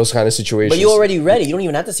act in those kind of situations. But you already ready. You don't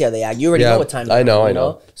even have to see how they act. You already Yeah, know what time. I it is, know, you I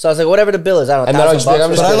know. So I was like, whatever the bill is, I don't know. And then I just- $1,000 I'm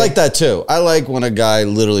for just But I the- like that too. I like when a guy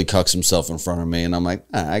literally cucks himself in front of me and I'm like,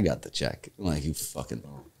 I got the check. I'm like, you fucking.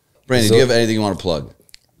 Brandy, do you have anything you want to plug?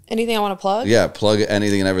 Anything I want to plug? Yeah, plug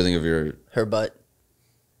anything and everything of your. her butt.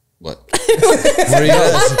 What? What are you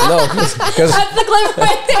guys? No, because That's the clip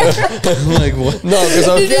right there. I'm like, what? no, because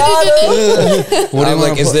What do you I'm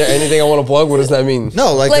like, is there anything I want to plug? What does that mean?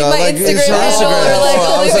 No, like, Like my it's Instagram your handle or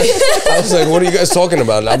like I was like, what are you guys talking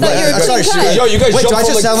about? I'm thought you were sorry, doing shit. Yo, you guys Wait, do jump I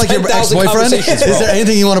from just like sound like your 10,000 ex-boyfriend? Is conversations, bro. there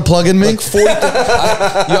anything you want to plug in me?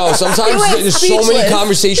 Yo, sometimes He went there's so many speechless.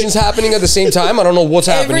 conversations happening at the same time. I don't know what's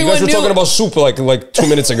happening. You guys were Everyone talking knew- about soup like 2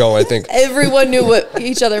 minutes ago, I think. Everyone knew what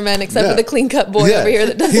each other meant except Yeah. for the clean cut boy Yeah. over here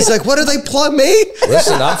that doesn't. He's like, what do they plug me?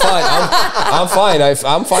 Listen, I'm fine. I'm fine.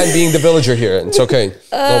 I'm fine being the villager here. It's okay.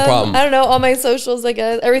 No problem. I don't know, all my socials, I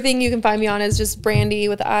guess. Everything you can find me on is just Brandy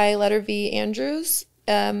with I, letter V, Andrews.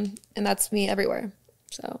 And that's me everywhere.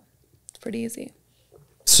 So it's pretty easy.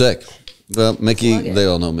 Sick. Well, Mickey, Plug it. they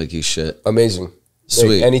all know Mickey's shit. Amazing.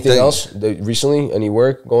 Sweet. Hey, anything Thank- else recently? Any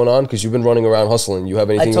work going on? Because you've been running around hustling. You have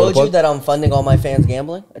anything I you want told to plug? you that I'm funding all my fans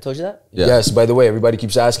gambling. I told you that Yeah. Yes. By the way, everybody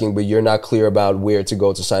keeps asking, but you're not clear about where to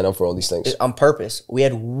go to sign up for all these things. on purpose. We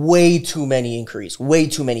had way too many inquiries, way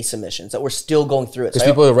too many submissions that we're still going through it. Because So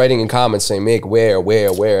I- people are writing in comments saying, "Make where?" And they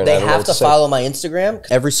I don't know have what to say. follow my Instagram.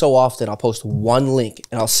 Every so often, I'll post one link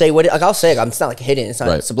and I'll say what it, like I'll say it. It's not like hidden. It's not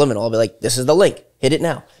Right. subliminal. I'll be like, "This is the link. Hit it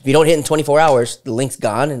now." If you don't hit in 24 hours, the link's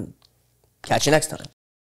gone. And catch you next time.